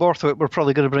 Jamie Borthwick, we're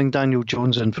probably going to bring Daniel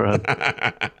Jones in for him.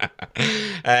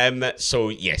 So,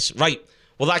 yes. Right.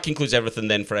 Well, that concludes everything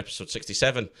then for episode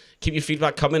 67. Keep your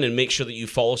feedback coming and make sure that you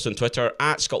follow us on Twitter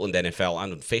at Scotland NFL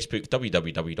and on Facebook,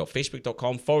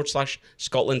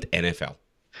 www.facebook.com/Scotland NFL.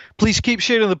 Please keep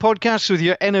sharing the podcast with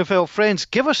your NFL friends.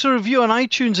 Give us a review on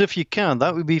iTunes if you can.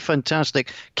 That would be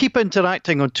fantastic. Keep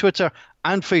interacting on Twitter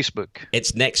and Facebook.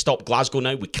 It's Next Stop Glasgow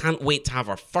now. We can't wait to have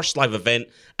our first live event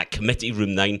at Committee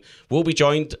Room 9. We'll be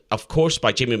joined, of course,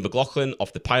 by Jamie McLaughlin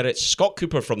of the Pirates, Scott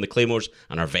Cooper from the Claymores,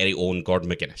 and our very own Gordon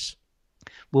McGuinness.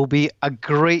 Will be a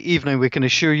great evening, we can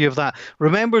assure you of that.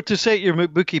 Remember to set your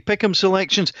McBookie Pick'em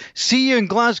selections. See you in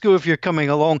Glasgow if you're coming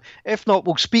along. If not,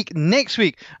 we'll speak next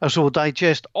week as we'll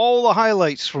digest all the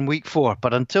highlights from week 4.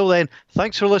 But until then,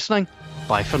 thanks for listening.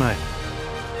 Bye for now.